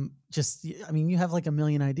just I mean you have like a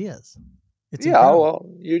million ideas. It's Yeah, incredible. well,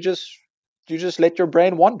 you just let your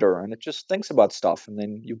brain wander and it just thinks about stuff and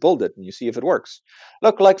then you build it and you see if it works.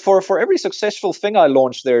 Look, like for every successful thing I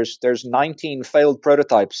launched, there's 19 failed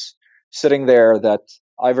prototypes sitting there that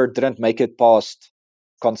either didn't make it past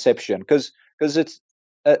conception because it's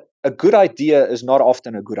a good idea is not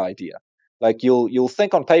often a good idea. Like you'll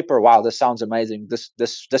think on paper, wow, this sounds amazing. This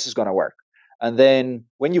is going to work. And then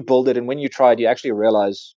when you build it and when you try it, you actually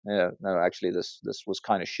realize, yeah, no, actually this was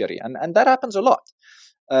kind of shitty, and that happens a lot.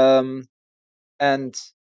 Um, and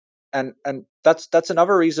and that's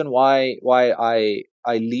another reason why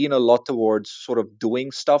I lean a lot towards sort of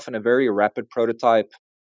doing stuff in a very rapid prototype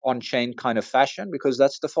on chain kind of fashion because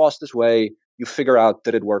that's the fastest way you figure out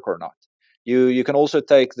did it work or not. You can also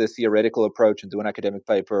take the theoretical approach and do an academic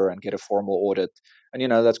paper and get a formal audit, and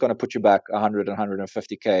that's going to put you back 100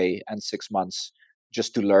 150K and 6 months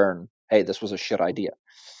just to learn, hey, this was a shit idea.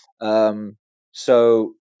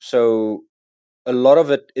 So a lot of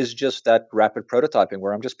it is just that rapid prototyping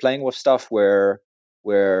where I'm just playing with stuff where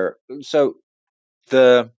so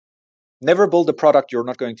the never build a product you're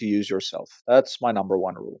not going to use yourself. That's my number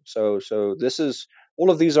one rule. So this is all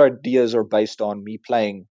of these ideas are based on me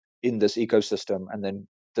playing in this ecosystem, and then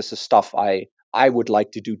this is stuff I would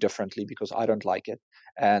like to do differently because I don't like it.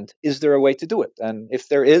 And is there a way to do it? And if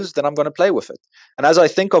there is, then I'm going to play with it. And as I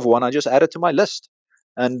think of one, I just add it to my list.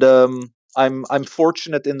 And I'm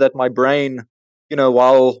fortunate in that my brain,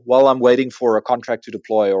 while I'm waiting for a contract to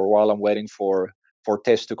deploy or while I'm waiting for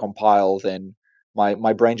tests to compile, then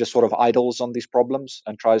my brain just sort of idles on these problems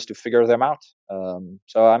and tries to figure them out.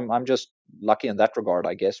 So I'm just lucky in that regard,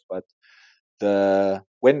 I guess. But the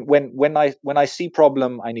when I see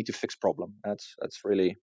problem, I need to fix problem. That's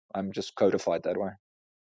really, I'm just codified that way.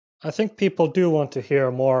 I think people do want to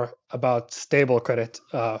hear more about stable credit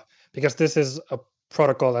because this is a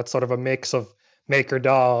protocol that's sort of a mix of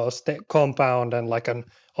MakerDAO, Compound, and like an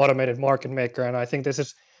automated market maker. And I think this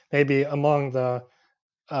is maybe among the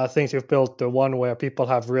things you've built, the one where people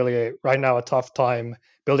have really right now a tough time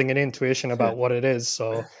building an intuition about what it is.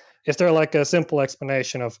 So, is there like a simple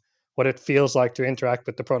explanation of what it feels like to interact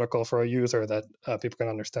with the protocol for a user that people can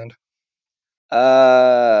understand?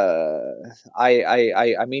 Uh,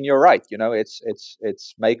 I mean, you're right.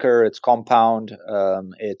 It's Maker, it's Compound,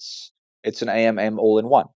 it's an AMM all in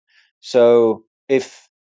one. So if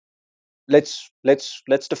let's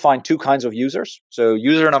define two kinds of users. So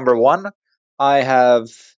user number one, I have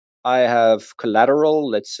I have collateral,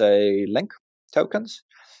 let's say link tokens.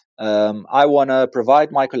 I want to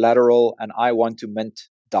provide my collateral and I want to mint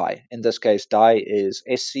DAI. In this case, DAI is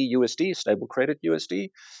SCUSD, stable credit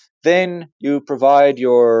USD. Then you provide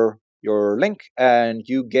your link and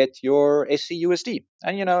you get your SCUSD.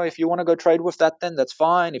 And if you want to go trade with that, then that's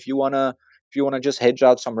fine. If you want to just hedge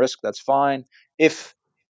out some risk, that's fine. If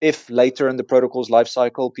if later in the protocol's life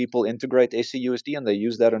cycle people integrate SCUSD and they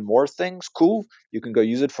use that in more things, cool. You can go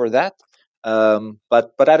use it for that.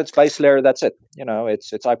 But at its base layer, that's it.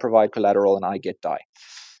 It's I provide collateral and I get DAI.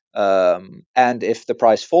 And if the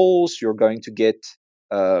price falls, you're going to get.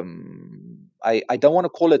 I don't want to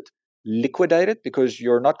call it liquidated because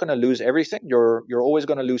you're not going to lose everything. You're always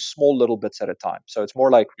going to lose small little bits at a time. So it's more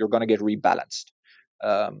like you're going to get rebalanced.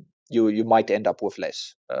 You might end up with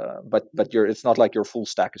less, but it's not like your full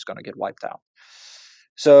stack is going to get wiped out.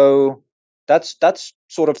 So that's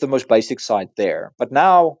sort of the most basic side there. But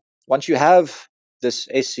now once you have this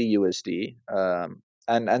SCUSD,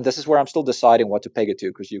 and this is where I'm still deciding what to peg it to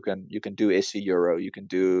because you can do SC Euro, you can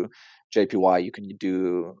do JPY, you can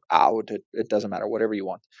do out. It doesn't matter, whatever you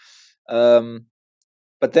want. Um,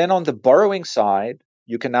 but then on the borrowing side,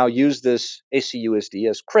 you can now use this SCUSD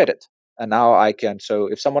as credit. And now I can, so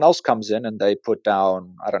if someone else comes in and they put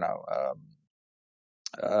down, I don't know,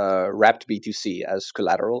 wrapped B2C as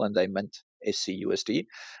collateral and they mint SCUSD,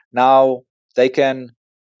 now they can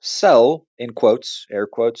sell, in quotes, air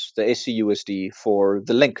quotes, the SCUSD for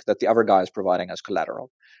the link that the other guy is providing as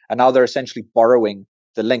collateral. And now they're essentially borrowing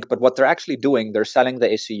the link. But what they're actually doing, they're selling the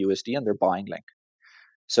SCUSD and they're buying link.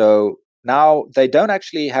 So now they don't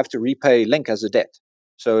actually have to repay Link as a debt.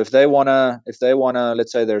 So if they wanna,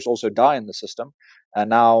 let's say there's also DAI in the system, and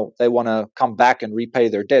now they wanna come back and repay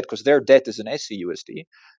their debt because their debt is an SCUSD,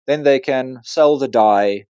 then they can sell the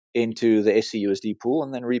DAI into the SCUSD pool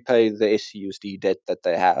and then repay the SCUSD debt that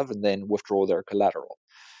they have and then withdraw their collateral.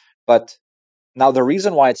 But now, the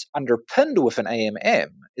reason why it's underpinned with an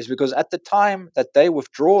AMM is because at the time that they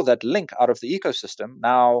withdraw that link out of the ecosystem,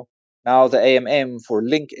 now the AMM for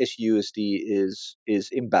link SUSD is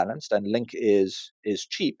imbalanced and link is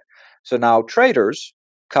cheap. So now traders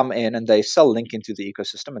come in and they sell link into the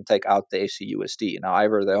ecosystem and take out the SUSD. Now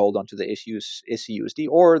either they hold on to the SUSD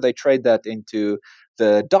or they trade that into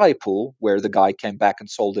the DAI pool where the guy came back and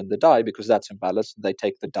sold in the DAI because that's imbalanced. And they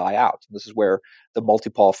take the DAI out. And this is where the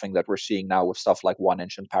multipathing that we're seeing now with stuff like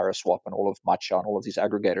 1inch and Paraswap and all of Matcha and all of these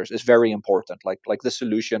aggregators is very important. Like this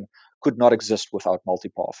solution could not exist without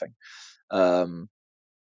multipathing, um,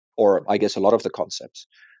 or I guess a lot of the concepts.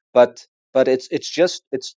 But it's just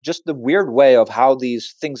the weird way of how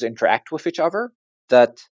these things interact with each other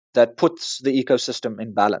that that puts the ecosystem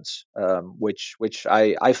in balance, which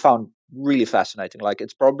I found really fascinating. Like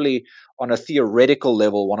it's probably on a theoretical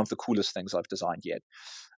level one of the coolest things I've designed yet.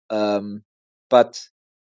 Um, but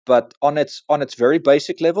but on its very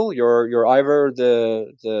basic level, you're either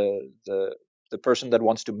the person that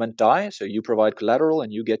wants to mint DAI, so you provide collateral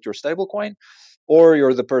and you get your stablecoin, or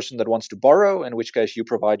you're the person that wants to borrow, in which case you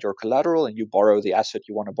provide your collateral and you borrow the asset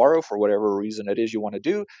you want to borrow for whatever reason it is you want to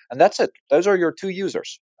do, and that's it. Those are your two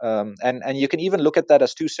users, and you can even look at that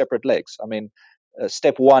as two separate legs. I mean,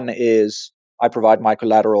 step one is I provide my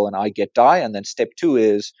collateral and I get DAI, and then step two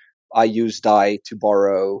is I use DAI to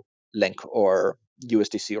borrow Link or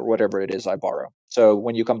USDC or whatever it is I borrow. So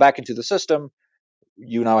when you come back into the system,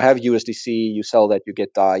 you now have USDC, you sell that, you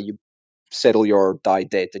get DAI, you settle your DAI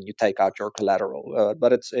debt, and you take out your collateral.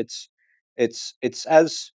 But it's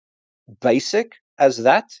as basic as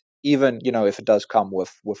that, even if it does come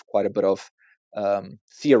with quite a bit of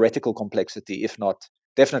theoretical complexity, if not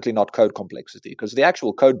definitely not code complexity, because the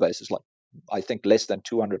actual code base is like I think less than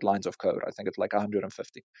 200 lines of code. I think it's like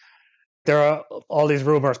 150. There are all these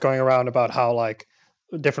rumors going around about how like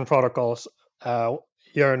different protocols, uh,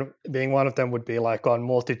 yearn being one of them, would be like on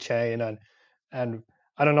multi-chain, and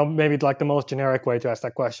I don't know, maybe like the most generic way to ask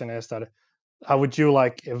that question is that how would you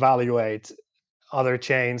like evaluate other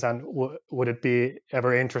chains, and would it be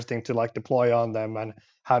ever interesting to like deploy on them, and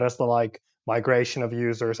how does the like migration of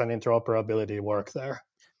users and interoperability work there?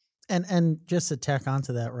 And just to tack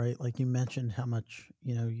onto that, right? Like you mentioned how much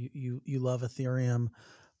you love Ethereum,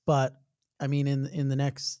 but I mean in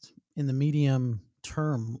the medium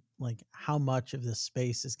term, like how much of this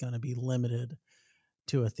space is going to be limited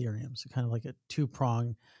to Ethereum? So kind of like a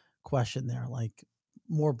two-prong question there, like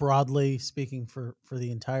more broadly speaking for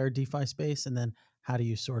the entire DeFi space, and then how do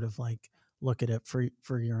you sort of like look at it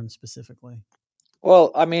for yearn specifically?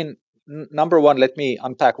 Well, I mean, Number one, let me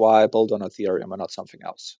unpack why I build on Ethereum and not something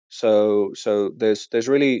else. So there's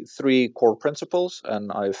really three core principles,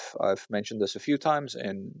 and I've mentioned this a few times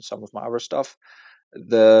in some of my other stuff.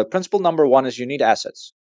 The principle number one is you need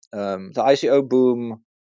assets. The ICO boom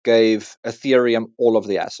gave Ethereum all of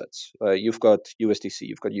the assets. You've got USDC,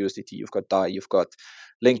 you've got USDT, you've got DAI, you've got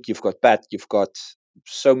Link, you've got BAT, you've got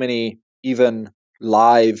so many even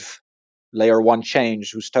live layer one chains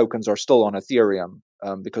whose tokens are still on Ethereum,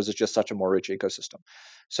 because it's just such a more rich ecosystem.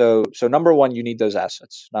 So number one, you need those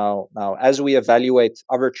assets. Now, as we evaluate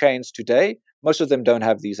other chains today, most of them don't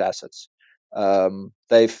have these assets.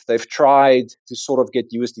 They've tried to sort of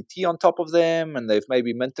get USDT on top of them, and they've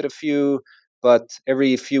maybe minted a few, but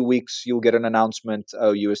every few weeks you'll get an announcement: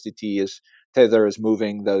 oh, USDT is Tether is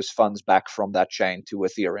moving those funds back from that chain to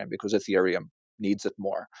Ethereum because Ethereum needs it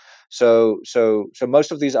more. So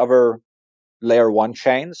most of these other layer one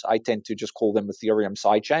chains, I tend to just call them Ethereum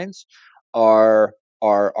side chains, are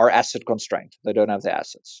are asset constrained. They don't have the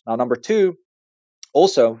assets. Now, number two,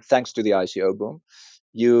 also thanks to the ICO boom,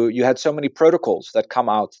 you had so many protocols that come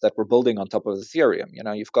out that were building on top of Ethereum. You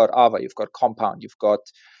know, you've got Ava, you've got Compound, you've got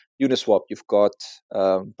Uniswap, you've got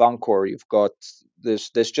Bancor, you've got there's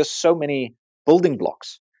just so many building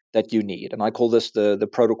blocks that you need, and I call this the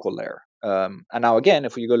protocol layer. And now again,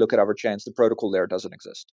 if you go look at other chains, the protocol layer doesn't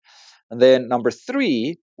exist. And then number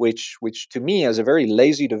three, which to me as a very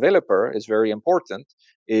lazy developer is very important,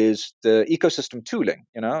 is the ecosystem tooling.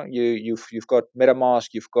 You know, you've got MetaMask,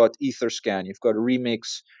 you've got EtherScan, you've got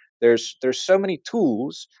Remix. There's so many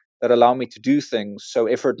tools that allow me to do things so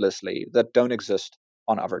effortlessly that don't exist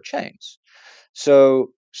on other chains.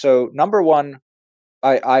 So number one,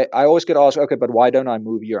 I always get asked, okay, but why don't I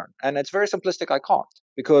move Yearn? And it's very simplistic. I can't,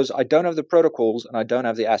 because I don't have the protocols and I don't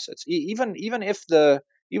have the assets. Even if the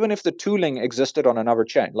tooling existed on another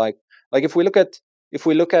chain, like if we look at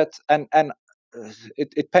and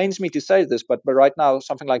it pains me to say this, but right now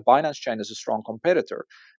something like Binance Chain is a strong competitor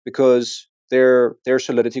because they're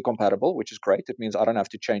Solidity compatible, which is great. It means I don't have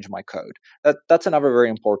to change my code. That's another very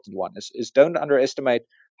important one. Is don't underestimate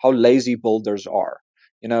how lazy builders are.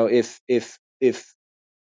 You know, if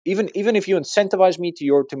even if you incentivize me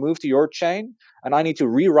to move to your chain and I need to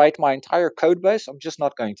rewrite my entire code base, I'm just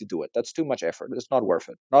not going to do it. That's too much effort. It's not worth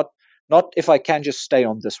it. Not if I can just stay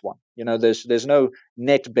on this one. You know, there's no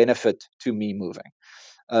net benefit to me moving.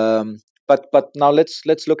 But now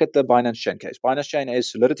let's look at the Binance Chain case. Binance Chain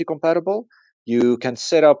is Solidity compatible. You can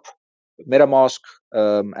set up MetaMask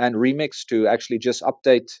and Remix to actually just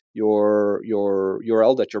update your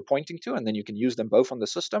URL that you're pointing to, and then you can use them both on the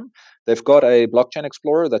system. They've got a blockchain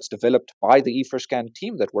explorer that's developed by the EtherScan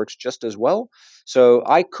team that works just as well. So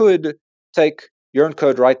I could take Yearn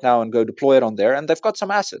code right now and go deploy it on there, and they've got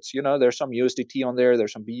some assets. You know, there's some USDT on there,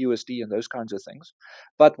 there's some BUSD, and those kinds of things.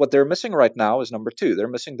 But what they're missing right now is number two. They're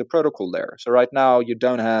missing the protocol layer. So right now you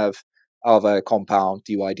don't have Alva, Compound,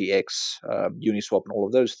 DYDX, Uniswap, and all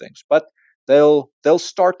of those things. But they'll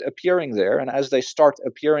start appearing there, and as they start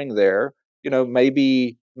appearing there, you know,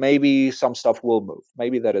 maybe some stuff will move.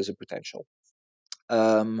 Maybe that is a potential.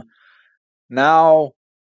 Um, now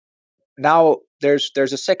now there's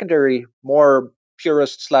a secondary, more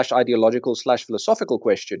purist slash ideological slash philosophical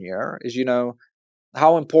question here. Is, you know,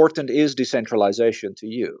 how important is decentralization to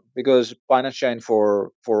you? Because Binance Chain,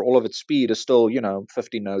 for all of its speed, is still, you know,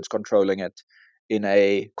 50 nodes controlling it in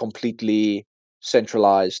a completely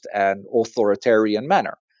centralized and authoritarian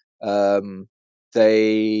manner. Um,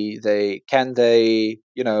 they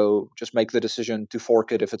you know, just make the decision to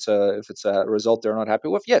fork it if it's a result they're not happy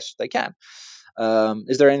with? Yes, they can.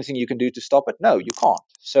 Is there anything you can do to stop it? No, you can't.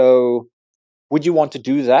 So would you want to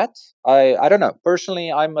do that? I don't know.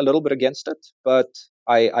 Personally, I'm a little bit against it, but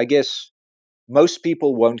I guess most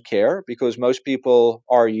people won't care because most people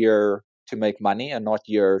are here to make money and not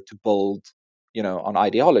here to build, you know, on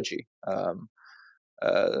ideology. Uh,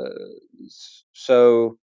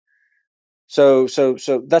 so so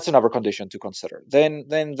that's another condition to consider. Then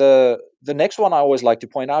the next one I always like to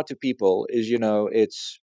point out to people is, you know,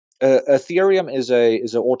 it's Ethereum is a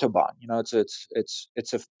autobahn. You know,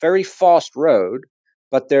 it's a very fast road,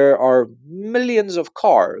 but there are millions of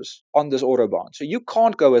cars on this autobahn, so you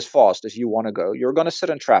can't go as fast as you want to go. You're going to sit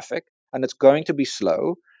in traffic, and it's going to be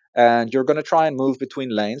slow, and you're going to try and move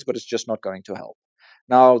between lanes, but it's just not going to help.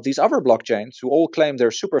 Now, these other blockchains who all claim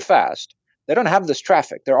they're super fast, they don't have this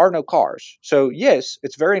traffic. There are no cars. So yes,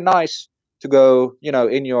 it's very nice to go, you know,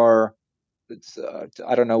 in your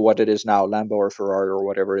I don't know what it is now, Lambo or Ferrari or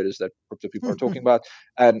whatever it is that crypto people are talking about,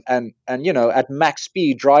 and you know, at max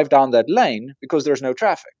speed drive down that lane because there's no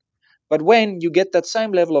traffic. But when you get that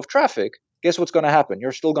same level of traffic, guess what's going to happen?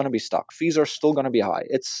 You're still going to be stuck. Fees are still going to be high.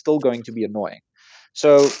 It's still going to be annoying.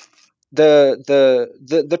 So the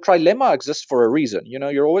trilemma exists for a reason.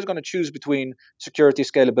 You're always going to choose between security,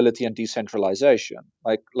 scalability, and decentralization.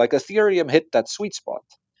 Like Ethereum hit that sweet spot.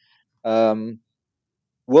 Um,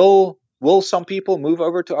 will some people move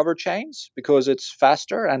over to other chains because it's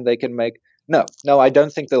faster and they can make? No, I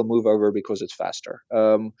don't think they'll move over because it's faster.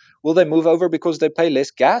 Will they move over because they pay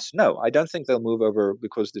less gas? No, I don't think they'll move over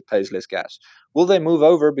because it pays less gas. Will they move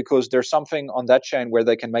over because there's something on that chain where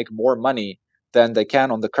they can make more money than they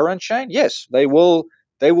can on the current chain? Yes, they will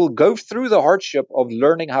go through the hardship of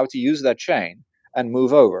learning how to use that chain and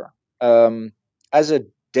move over. As a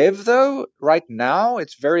dev though, right now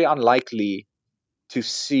it's very unlikely to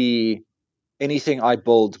see anything I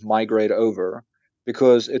build migrate over,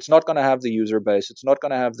 because it's not going to have the user base, it's not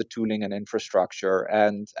going to have the tooling and infrastructure,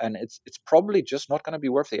 and it's probably just not going to be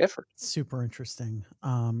worth the effort. Super interesting.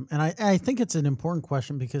 And I think it's an important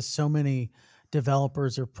question because so many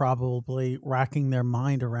developers are probably racking their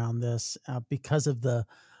mind around this because of the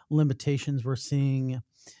limitations we're seeing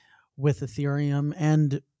with Ethereum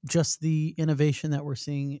and just the innovation that we're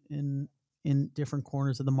seeing in different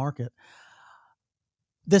corners of the market.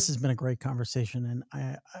 This has been a great conversation,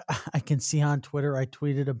 and I can see on Twitter I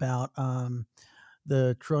tweeted about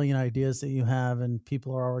the trillion ideas that you have, and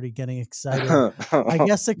people are already getting excited. I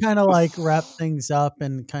guess to kind of like wrap things up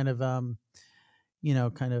and kind of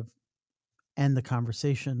kind of end the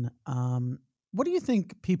conversation. What do you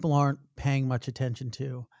think people aren't paying much attention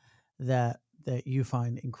to that you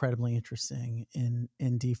find incredibly interesting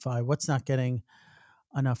in DeFi? What's not getting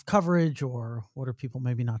enough coverage, or what are people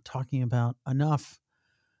maybe not talking about enough?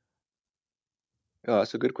 Oh,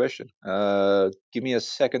 that's a good question. Give me a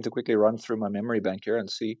second to quickly run through my memory bank here and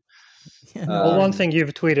see. Yeah, no Well, one worries. Um, thing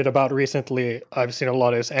you've tweeted about recently, I've seen a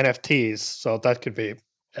lot, is NFTs. So that could be,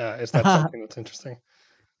 is that something that's interesting?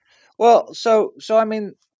 well, so I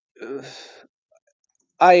mean, uh,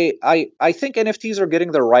 I think NFTs are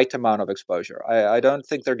getting the right amount of exposure. I don't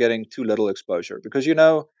think they're getting too little exposure, because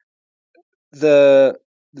the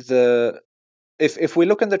the if we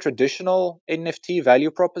look in the traditional NFT value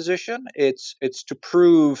proposition, it's to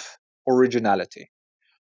prove originality.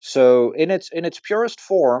 So in its purest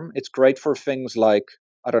form, it's great for things like,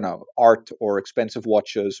 I don't know, art or expensive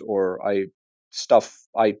watches, or I stuff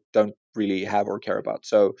I don't really have or care about.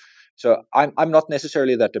 So I'm not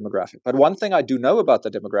necessarily that demographic. But one thing I do know about the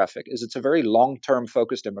demographic is it's a very long term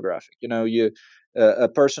focused demographic. A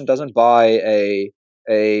person doesn't buy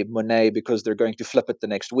a Monet because they're going to flip it the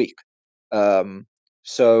next week. Um,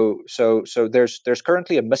 so there's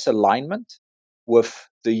currently a misalignment with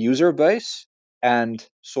the user base and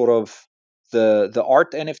sort of the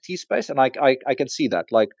art NFT space, and I can see that,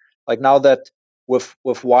 like now that with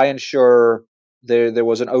Y Ensure, there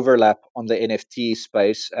was an overlap on the NFT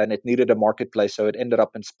space, and it needed a marketplace, so it ended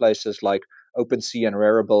up in places like OpenSea and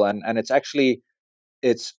Rarible, and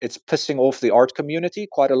it's pissing off the art community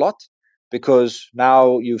quite a lot, because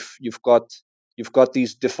now you've got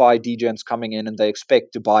these DeFi degens coming in, and they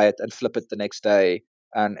expect to buy it and flip it the next day,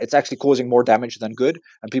 and it's actually causing more damage than good,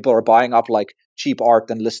 and people are buying up like cheap art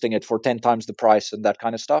and listing it for 10 times the price and that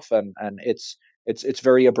kind of stuff, and it's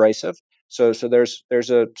very abrasive. So there's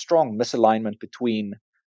a strong misalignment between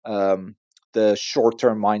um, the short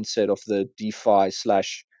term mindset of the DeFi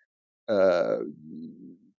slash uh,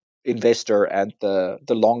 investor and the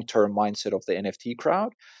long term mindset of the NFT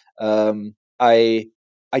crowd.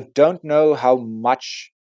 I don't know how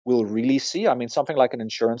much we'll really see. I mean, something like an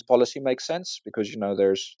insurance policy makes sense, because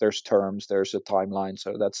there's terms, there's a timeline,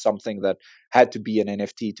 so that's something that had to be an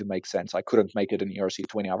NFT to make sense. I couldn't make it an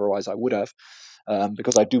ERC20, otherwise I would have,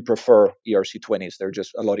 because I do prefer ERC20s. They're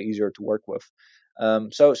just a lot easier to work with.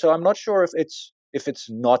 So I'm not sure if it's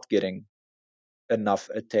not getting enough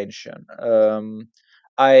attention.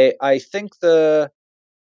 I think the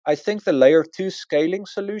layer two scaling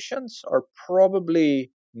solutions are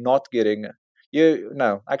probably not getting.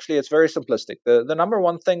 No, actually, it's very simplistic. The number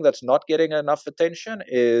one thing that's not getting enough attention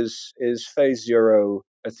is phase zero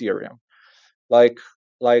Ethereum. Like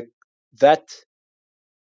like that.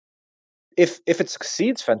 If it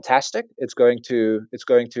succeeds, fantastic. It's going to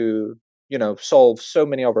solve so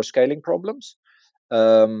many of our scaling problems.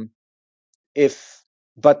 Um, if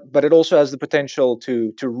but it also has the potential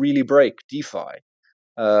to really break DeFi,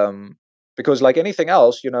 um, because like anything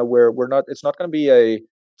else, we're not. It's not going to be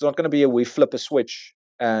a we flip a switch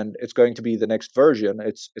and it's going to be the next version.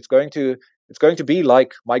 It's going to be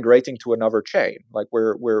like migrating to another chain. Like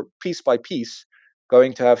we're piece by piece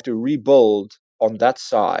going to have to rebuild on that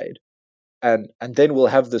side and then we'll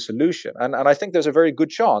have the solution. And I think there's a very good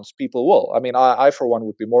chance people will. I mean, I for one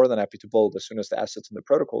would be more than happy to build as soon as the assets and the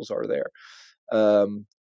protocols are there.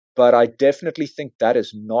 But I definitely think that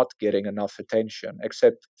is not getting enough attention,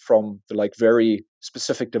 except from the like very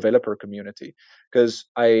specific developer community, because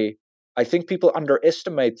I think people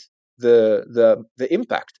underestimate the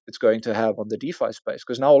impact it's going to have on the DeFi space.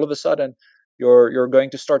 Because now all of a sudden you're going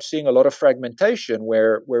to start seeing a lot of fragmentation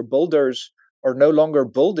where builders are no longer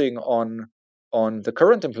building on the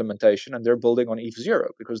current implementation, and they're building on ETH0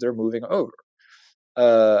 because they're moving over.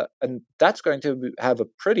 And that's going to have a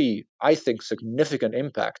pretty, I think, significant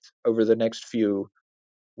impact over the next few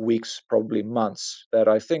weeks, probably months, that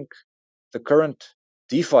I think the current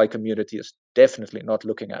DeFi community is definitely not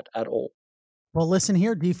looking at all. Well, listen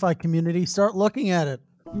here, DeFi community, start looking at it.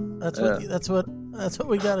 That's Yeah. what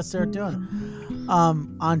we got to start doing.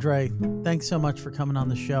 Andre, thanks so much for coming on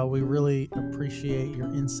the show. We really appreciate your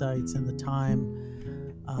insights and the time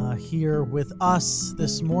here with us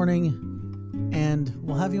this morning, and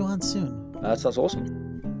we'll have you on soon. That sounds awesome.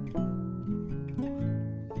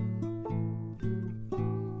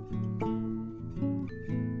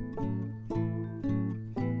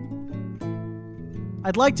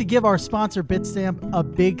 I'd like to give our sponsor Bitstamp a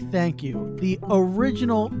big thank you, the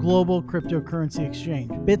original global cryptocurrency exchange.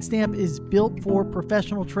 Bitstamp is built for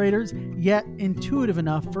professional traders, yet intuitive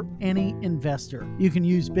enough for any investor. You can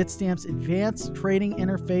use Bitstamp's advanced trading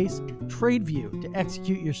interface, TradeView, to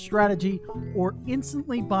execute your strategy or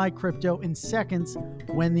instantly buy crypto in seconds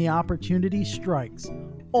when the opportunity strikes,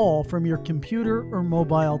 all from your computer or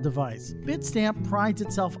mobile device. Bitstamp prides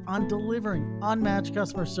itself on delivering unmatched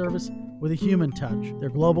customer service with a human touch.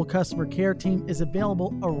 Their global customer care team is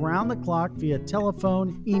available around the clock via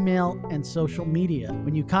telephone, email, and social media.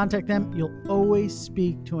 When you contact them, you'll always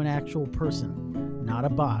speak to an actual person, not a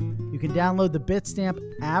bot. You can download the Bitstamp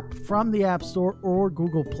app from the App Store or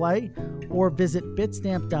Google Play, or visit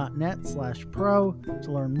bitstamp.net/pro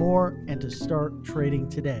to learn more and to start trading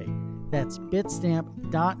today. That's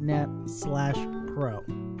bitstamp.net/pro.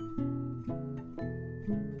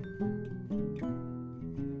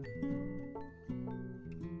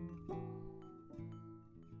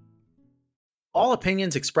 All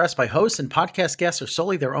opinions expressed by hosts and podcast guests are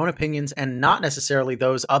solely their own opinions and not necessarily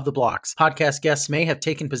those of the blocks. Podcast guests may have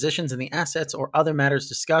taken positions in the assets or other matters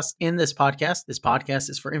discussed in this podcast. This podcast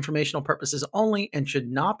is for informational purposes only and should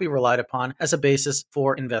not be relied upon as a basis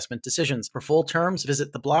for investment decisions. For full terms,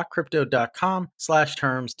 visit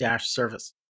theblockcrypto.com/terms-service.